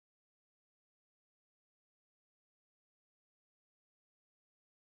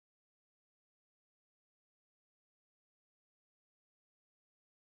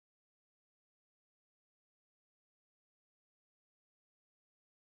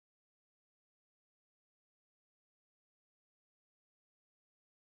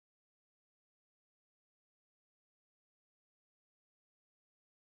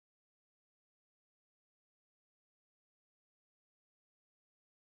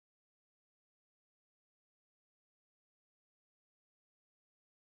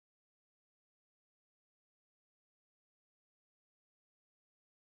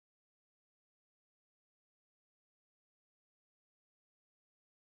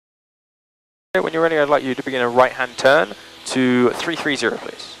 When you're ready, I'd like you to begin a right-hand turn to 330,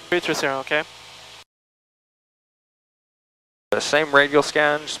 please. 330, okay. The same radial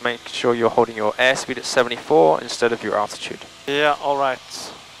scan, just make sure you're holding your airspeed at 74 instead of your altitude. Yeah, alright.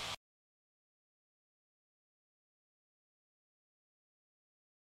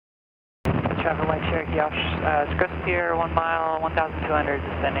 Traffic, White Cherokee off Scripps Pier, 1 mile, 1,200,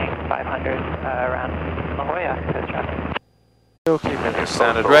 descending 500 around La Jolla coast traffic. Still keeping the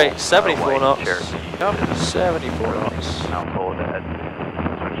standard rate, 74 knots. Yep. 74 knots. Now forward ahead.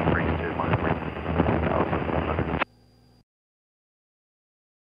 Switching brakes to Montgomery. 1,100.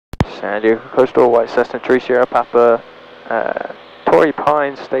 San Diego Coastal, White Cessna, 3 Sierra Papa, Torrey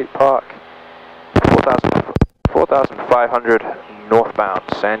Pines State Park, 4,500 northbound,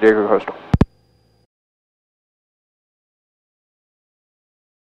 San Diego Coastal.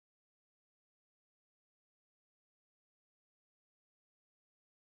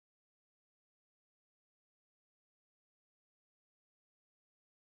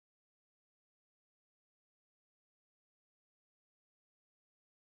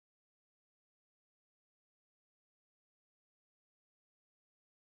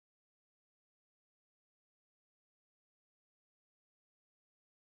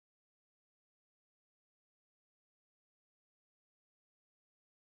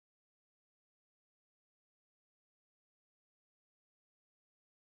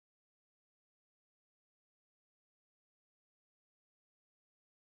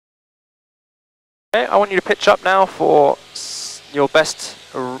 Okay, I want you to pitch up now for your best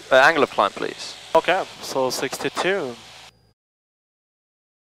angle of climb, please. Okay, so 62.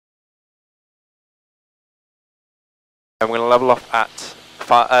 I'm going to level off at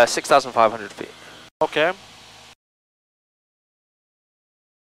 6,500 feet. Okay.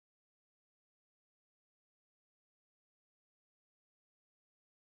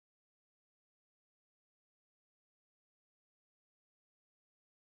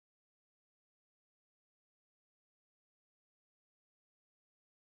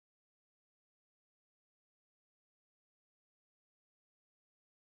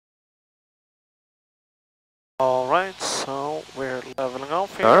 Alright, so we're leveling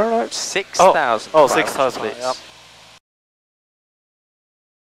off here. No, 6,000. Oh, 6,000, please. yep.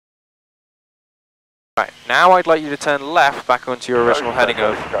 Right, now I'd like you to turn left back onto your original heading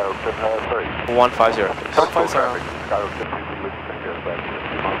of 150, please. 150.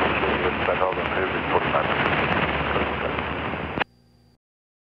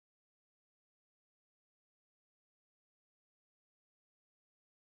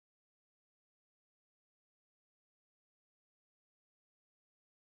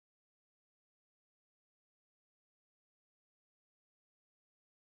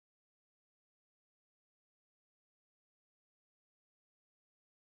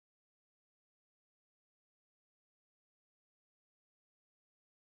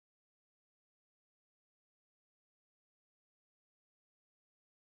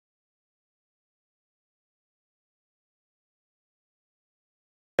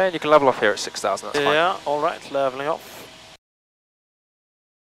 And you can level off here at 6,000, that's fine. Yeah, alright, leveling off.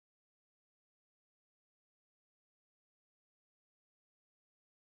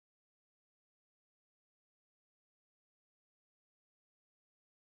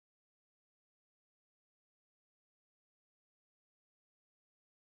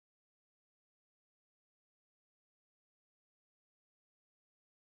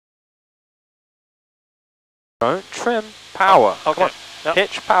 Don't trim power. Okay. Come on. Yep.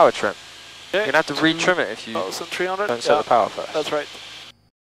 Pitch power trim. Okay. You're going to have to retrim it if you 2,300. don't set the power first. That's right.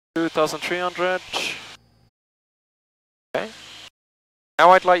 2,300. Okay.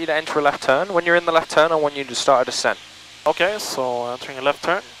 Now I'd like you to enter a left turn. When you're in the left turn, I want you to start a descent. Okay, so entering a left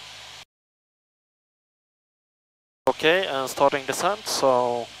turn. Okay, and starting descent,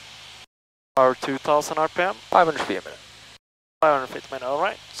 so our 2,000 RPM. 500 feet a minute. 500 feet a minute,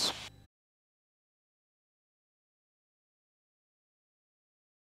 alright.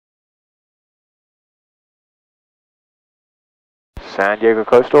 San Diego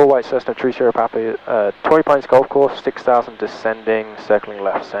Coastal, White Cessna, Tree Sierra Papa, Torrey Pines Golf Course, 6,000 descending, circling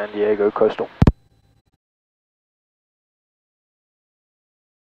left, San Diego Coastal.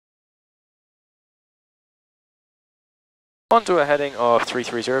 On to a heading of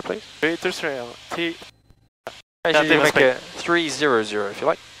 330, please. 330. Actually, you can make it 300 if you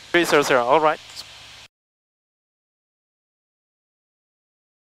like. 300, alright.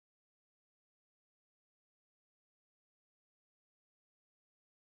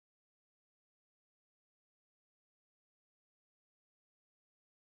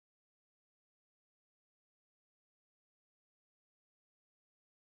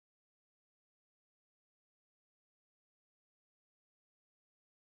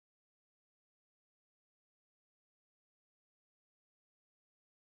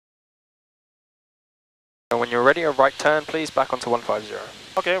 And when you're ready, a right turn, please, back onto 150.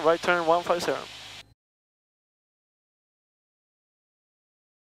 Okay, right turn 150.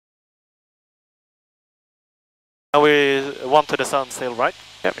 Now we want to descend still, right?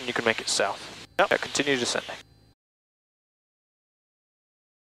 Yep, and you can make it south. Yep. Yeah, continue descending.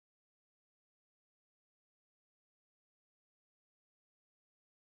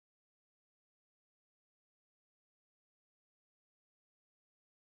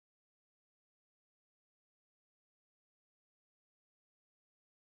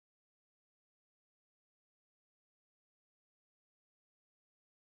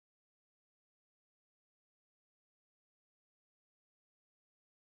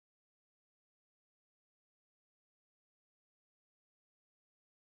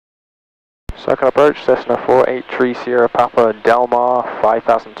 Circle approach, Cessna 483 Sierra Papa Delmar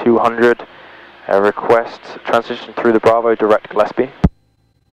 5200. Request transition through the Bravo direct Gillespie.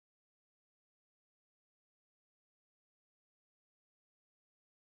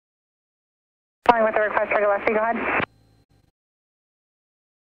 Fine with the request for Gillespie, go ahead.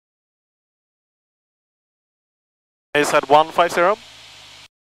 Is that 150?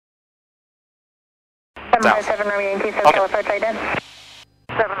 757 Romeo Yankee, circle approach, I did.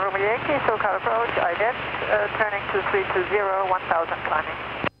 7 Romeo Yankee, SoCal approach, ident, turning to 320, 1000 climbing.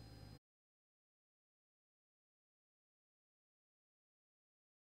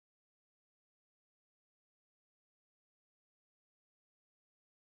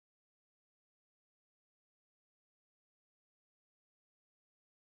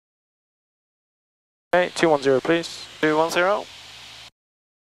 Okay, 210 please. 210.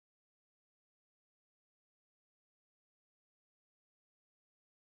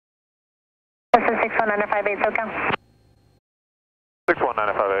 61958 SoCal.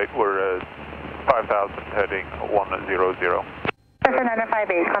 61958, we're 5,000 heading 100.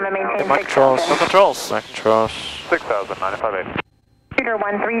 61958, come and maintain My controls. No controls. My controls. 6,958. Shooter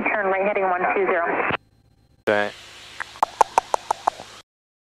 13, turn right heading 120. Okay.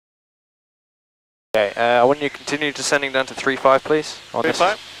 Okay, I want you to continue descending down to 35 please. On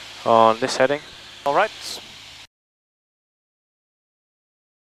 35? On this heading. Alright.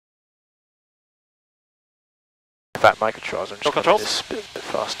 In fact, my controls, I'm just going to do this a bit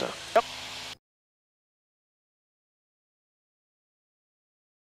faster. Yep.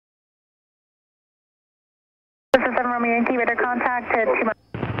 This is 7 Romeo Yankee, radar contact at 2 miles.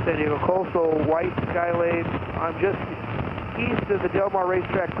 San Diego Coastal, white sky lane. I'm just east of the Del Mar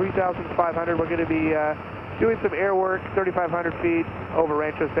Racetrack, 3,500. We're going to be doing some air work, 3,500 feet over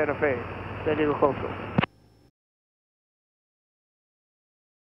Rancho Santa Fe, San Diego Coastal.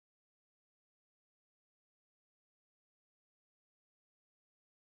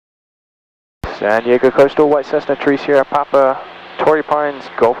 San Diego Coastal, White Cessna, Tree Sierra Papa, Torrey Pines,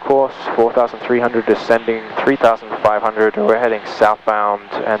 Golf Course, 4,300, descending 3,500. We're heading southbound,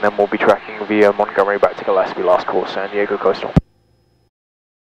 and then we'll be tracking via Montgomery back to Gillespie, last course, San Diego Coastal.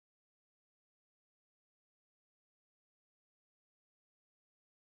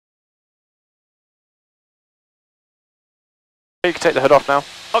 You can take the hood off now.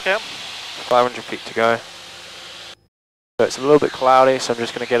 Okay. 500 feet to go. So it's a little bit cloudy, so I'm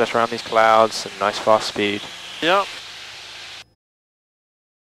just going to get us around these clouds and nice fast speed. Yeah.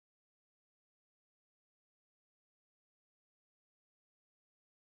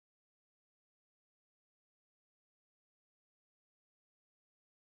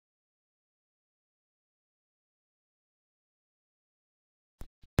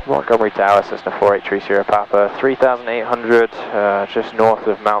 Montgomery Tower, Cessna 48 Tree Sierra Papa, 3,800, just north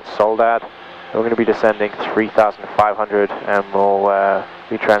of Mount Soledad. We're going to be descending 3,500, and we'll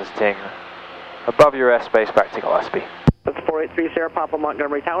be transiting above your airspace back to Gillespie. That's 483 Sierra Papa,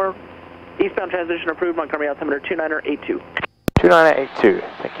 Montgomery Tower. Eastbound transition approved, Montgomery altimeter 2982. 2982,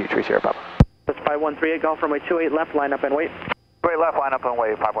 thank you, Tree Sierra Papa. That's 5138 Golf, runway 28 left, line up and wait. 28 left, line up and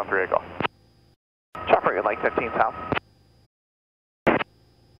wait, 5138 Golf. Chopper, you'd like 15 south.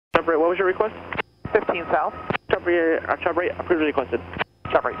 Chopper, what was your request? 15 south. Chopper, approved requested.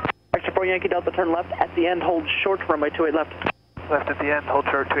 Chopper. Extra 4 Yankee Delta, turn left at the end, hold short, runway 28 left. Left at the end, hold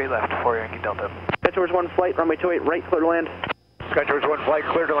short, 28 left, 4 Yankee Delta. Sky Tours 1 flight, runway 28 right, clear to land. Sky Tours 1 flight,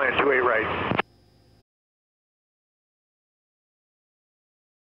 clear to land, 28 right.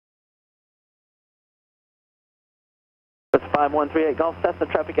 That's 5138 Golf, Cessna,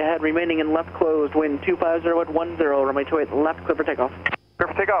 traffic ahead, remaining in left closed, wind 250 at 10, runway 28 left, clear for takeoff. Clear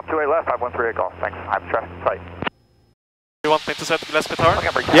for takeoff, 28 left, 5138 Golf, thanks, I have traffic in sight. You want me to set Gillespie Tower?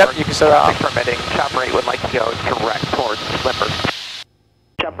 Yep, you can set that up. Permitting, Chopper 8 would like to go direct towards Limburg.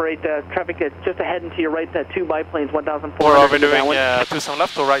 Chopper 8, traffic just ahead and to your right, 2 biplanes, 1,400. Or are we doing 27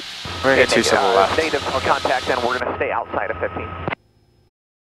 left or right? We're going to 27 left. Native contact, and we're going to stay outside of 15.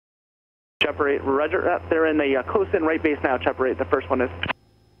 Chopper 8, roger, they're in the close-in right base now, Chopper 8, the first one is.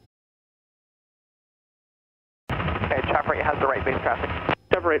 Okay, Chopper 8 has the right base traffic.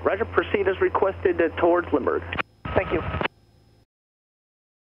 Chopper 8, roger, proceed as requested towards Limburg. Thank you.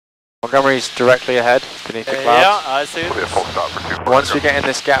 Montgomery's directly ahead, beneath the clouds. Yeah, I see it. Once we get in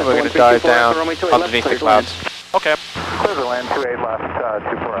this gap, we're going to dive down underneath the clouds. Okay. Clear to land, 28 left,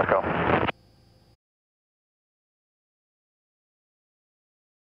 24 Echo.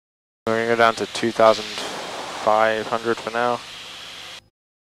 We're going to go down to 2,500 for now.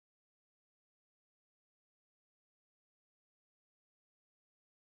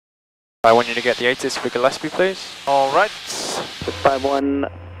 I want you to get the ATIS for Gillespie, please. Alright. 51,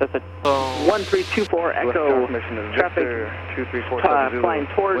 that's a 1324 Echo, traffic flying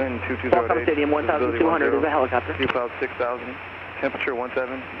towards Welcome Stadium, 1,200 is a helicopter. Dew cloud 6,000, temperature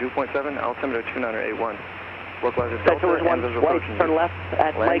 17, dew point 7, altimeter 2981. Localizer Sky Tours 1 white, turn left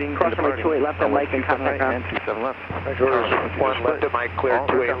at Mike, cross runway 28 left and Mike in contact ground. And 27 left. Sky Tours 1 left at Mike, clear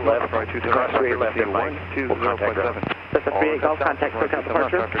 28 left, cross 28 left at Mike, 20.7. That's a 38 Golf, contact SoCal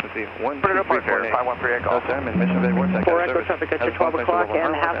departure. Put it up on board, 5138 Golf. 4 Echo traffic at your 12 o'clock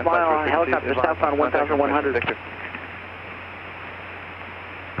and half mile on helicopter southbound 1,100.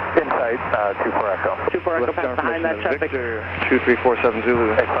 Inside, 24 Echo. 24 Echo, pass behind that traffic. 2347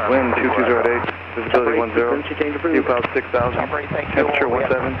 Zulu, wind 2208, visibility 10, dew cloud 6,000, temperature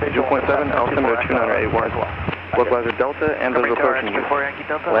 17, dew point 7, altimeter 2981. Localizer Delta and those approaching you.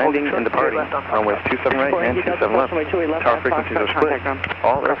 Landing and departing. Runways 27 right and 27 left. Tower frequencies are split.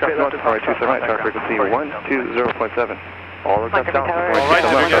 All aircraft north, runway 27 right, tower frequency 120.7. All aircraft south, runway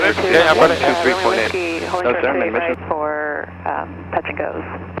 27 left, Yeah, I've got it. 23.8. No, sir, main mission. For touch and goes.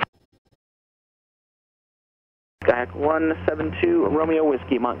 Skyhawk 172 Romeo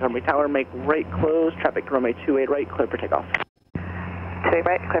Whiskey, Montgomery Tower, make right close, traffic runway 28 right, clear for takeoff. 28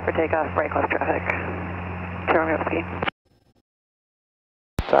 right, clear for takeoff, right close traffic. To Romeo Whiskey.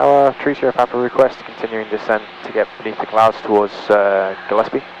 Tower, 3 Sierra Papa request, continuing descent to get beneath the clouds towards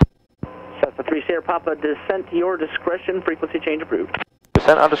Gillespie. Cessna 3 Sierra Papa, descent to your discretion, frequency change approved.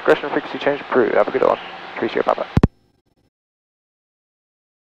 Descent on discretion, frequency change approved. Have a good one. 3 Sierra Papa.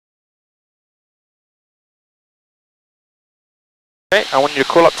 Okay, I want you to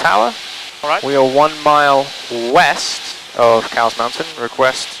call up tower. Alright. We are 1 mile west of Cowes Mountain.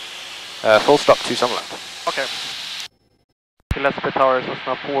 Request full stop to some left. Okay. Gillespie Tower,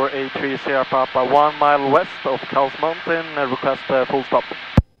 Cessna 483 Sierra Papa, 1 mile west of Cowes Mountain, request full stop.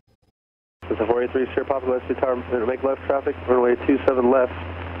 Cessna 483 Sierra Papa, Gillespie Tower, make left traffic, runway 27 left,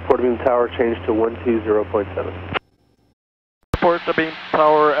 port beam tower change to 120.7. Port the beam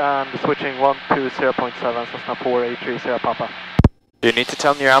tower and switching 120.7, Cessna 483 Sierra Papa. You need to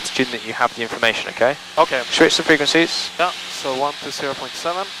tell me your altitude and that you have the information, okay? Okay. Switch the frequencies. Yeah, so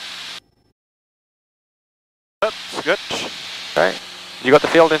 120.7. That's good. Okay. You got the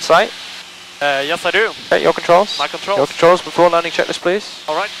field in sight? Yes, I do. Okay, your controls. My controls. Your controls before landing checklist, please.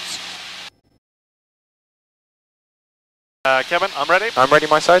 Alright. Kevin, I'm ready. I'm ready,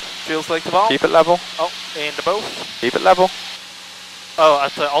 my side. Feels like the ball. Keep it level. Oh, in the bow. Keep it level. Oh,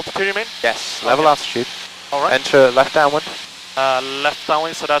 at the altitude you mean? Yes, level altitude. Alright. Enter left downwind. Left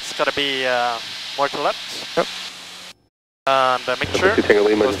downwind, so that's gotta be more to left. Yep. And make sure. 2 Tango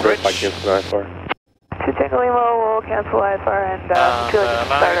Lima, goes just bridge. verify cancel IFR. 2 Tango Lima will cancel IFR and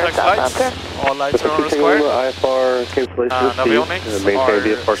landing tax lights. All lights are on square. IFR cancellation And avionics maintain are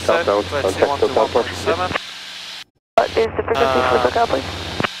VFR set. southbound. Let's see, Contact SoCal 121.7. What is the frequency for SoCal, please?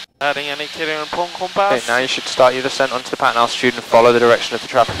 Adding an indicator and pong compass. Okay, now you should start your descent onto the pattern altitude and follow the direction of the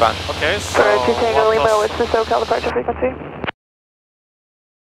traffic band. Okay, so. For 2 Tango Lima, what's the SoCal departure frequency?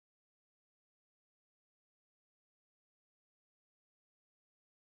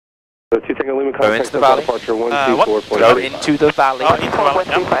 So 2 Tango Lima, Go into the valley. Departure what? 124.8. Go into the valley. Oh, into the valley.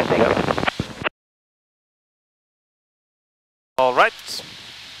 125, Yep. thank you. Alright.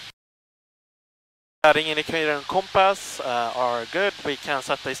 Heading indicator and compass are good. We can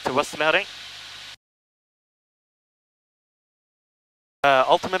set this to westerly heading.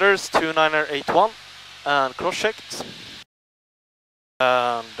 Altimeters 2981 and cross checked.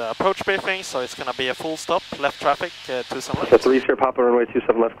 And approach briefing, so it's gonna be a full stop, left traffic, 27 left. So 3 Sierra Papa, runway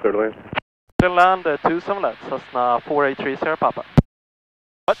 27 left, clear to land. Clear land, 27 left, Cessna 483 Sierra Papa.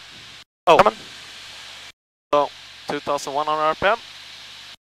 What? Oh. Come on. So, 2100 RPM.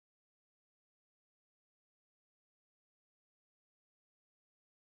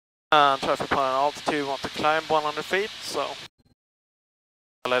 And traffic plan altitude, want to climb 100 feet, so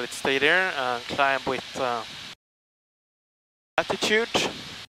I'll let it stay there and climb with attitude.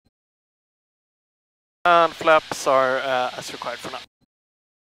 And flaps are as required for now.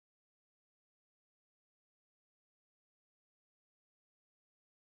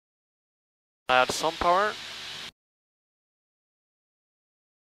 Add some power.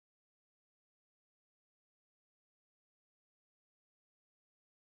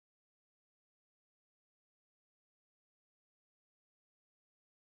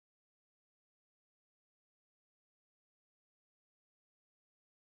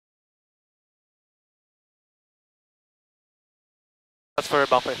 That's very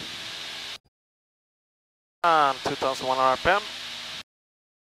bumpy. And 2100 RPM.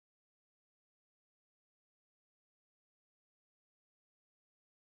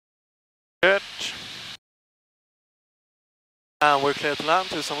 Good. And we're clear to land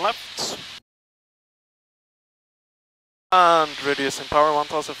to some left. And reducing power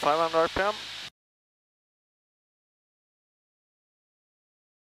 1500 RPM.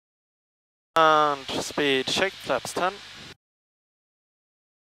 And speed check, flaps 10.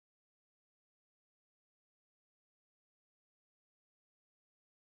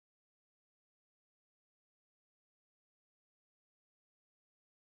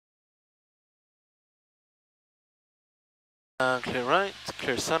 And clear right,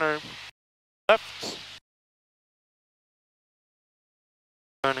 clear center, left.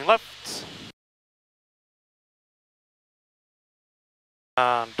 Turning left.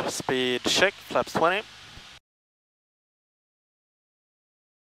 And speed check, flaps 20.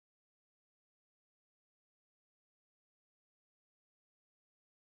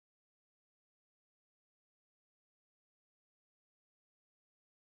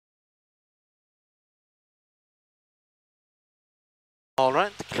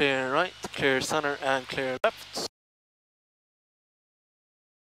 Alright, clear right, clear center, and clear left.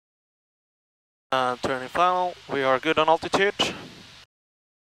 And turning final, we are good on altitude.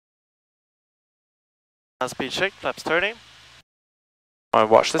 And speed check, flaps 30. Alright,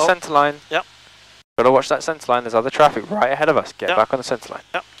 watch the center line. Yep. Gotta watch that center line, there's other traffic right ahead of us. Get back on the center line.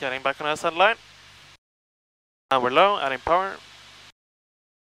 Yep, getting back on the center line. And we're low, adding power.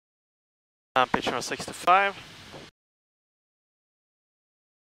 And pitch on 65.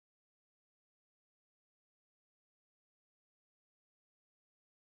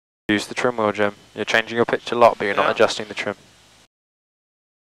 Use the trim wheel, Jim. You're changing your pitch a lot, but you're not adjusting the trim.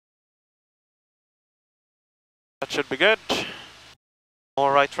 That should be good.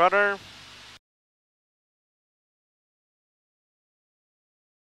 More right rudder.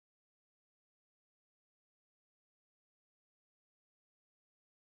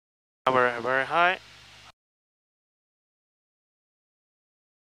 And we're very high.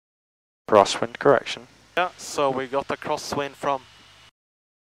 Crosswind correction. Yeah, so we got the crosswind from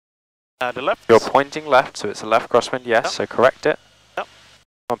the left. You're pointing left, so it's a left crosswind, yes, Yep. so correct it. Yep.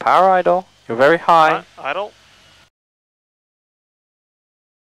 On power idle, you're very high. Idle.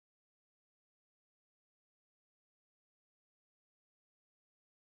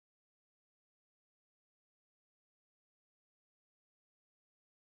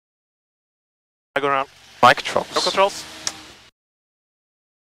 I go around. My controls. No controls.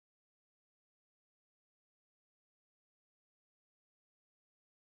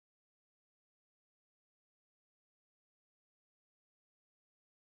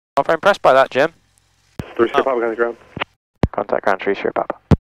 Not very impressed by that, Jim. 3 Sierra Papa on the ground. Contact ground 3 Sierra Papa.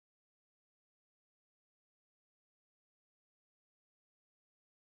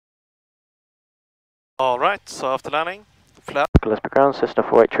 Alright, so after landing, flat. Gillespie ground, Cessna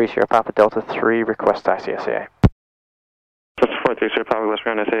 483 Sierra Papa, Delta 3, request taxi SAA. Cessna 483 Sierra Papa, West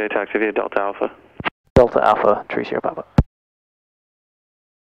ground SAA, taxi via Delta Alpha. Delta Alpha 3 Sierra Papa.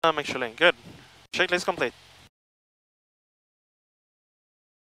 Make sure lane, good. Checklist complete.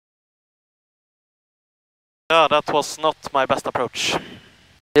 Yeah, that was not my best approach.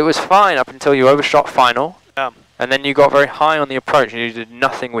 It was fine up until you overshot final. Yeah. And then you got very high on the approach and you did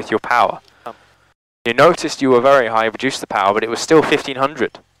nothing with your power. You noticed you were very high, reduced the power, but it was still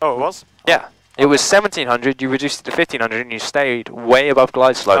 1500. Oh, it was? Yeah. It was 1700, you reduced it to 1500 and you stayed way above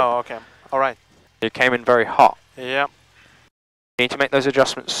glide slope. Oh, okay. Alright. You came in very hot. Yeah. You need to make those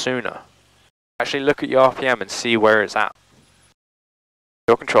adjustments sooner. Actually look at your RPM and see where it's at.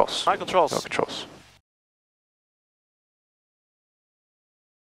 Your controls. My controls. Your controls.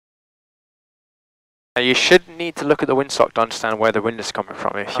 Now you shouldn't need to look at the windsock to understand where the wind is coming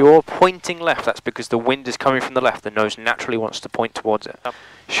from. If you're pointing left, that's because the wind is coming from the left. The nose naturally wants to point towards it. Yep.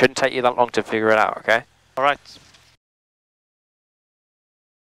 Shouldn't take you that long to figure it out, okay? Alright.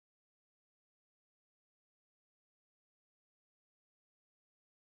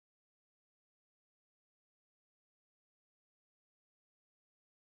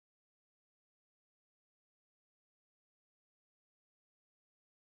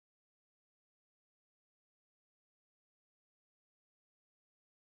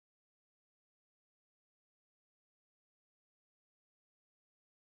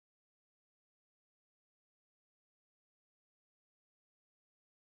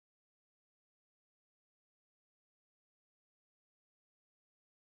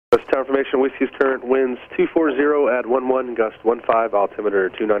 West Tower Formation, Whiskey's current winds 240 at 11, gust 15, altimeter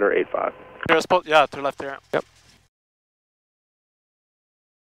 2985. Clear spot, yeah, to left here. Yep.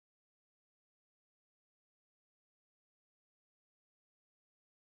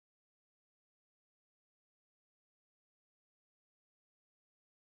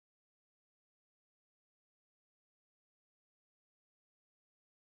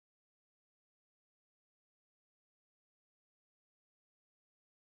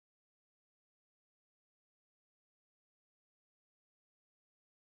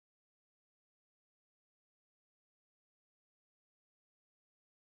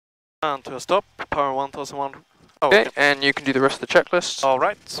 And to a stop, power 1001. Oh, Okay, and you can do the rest of the checklist.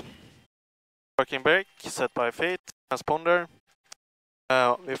 Alright. Parking brake, set by feet, transponder.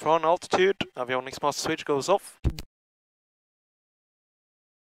 If we're on altitude, avionics master switch goes off.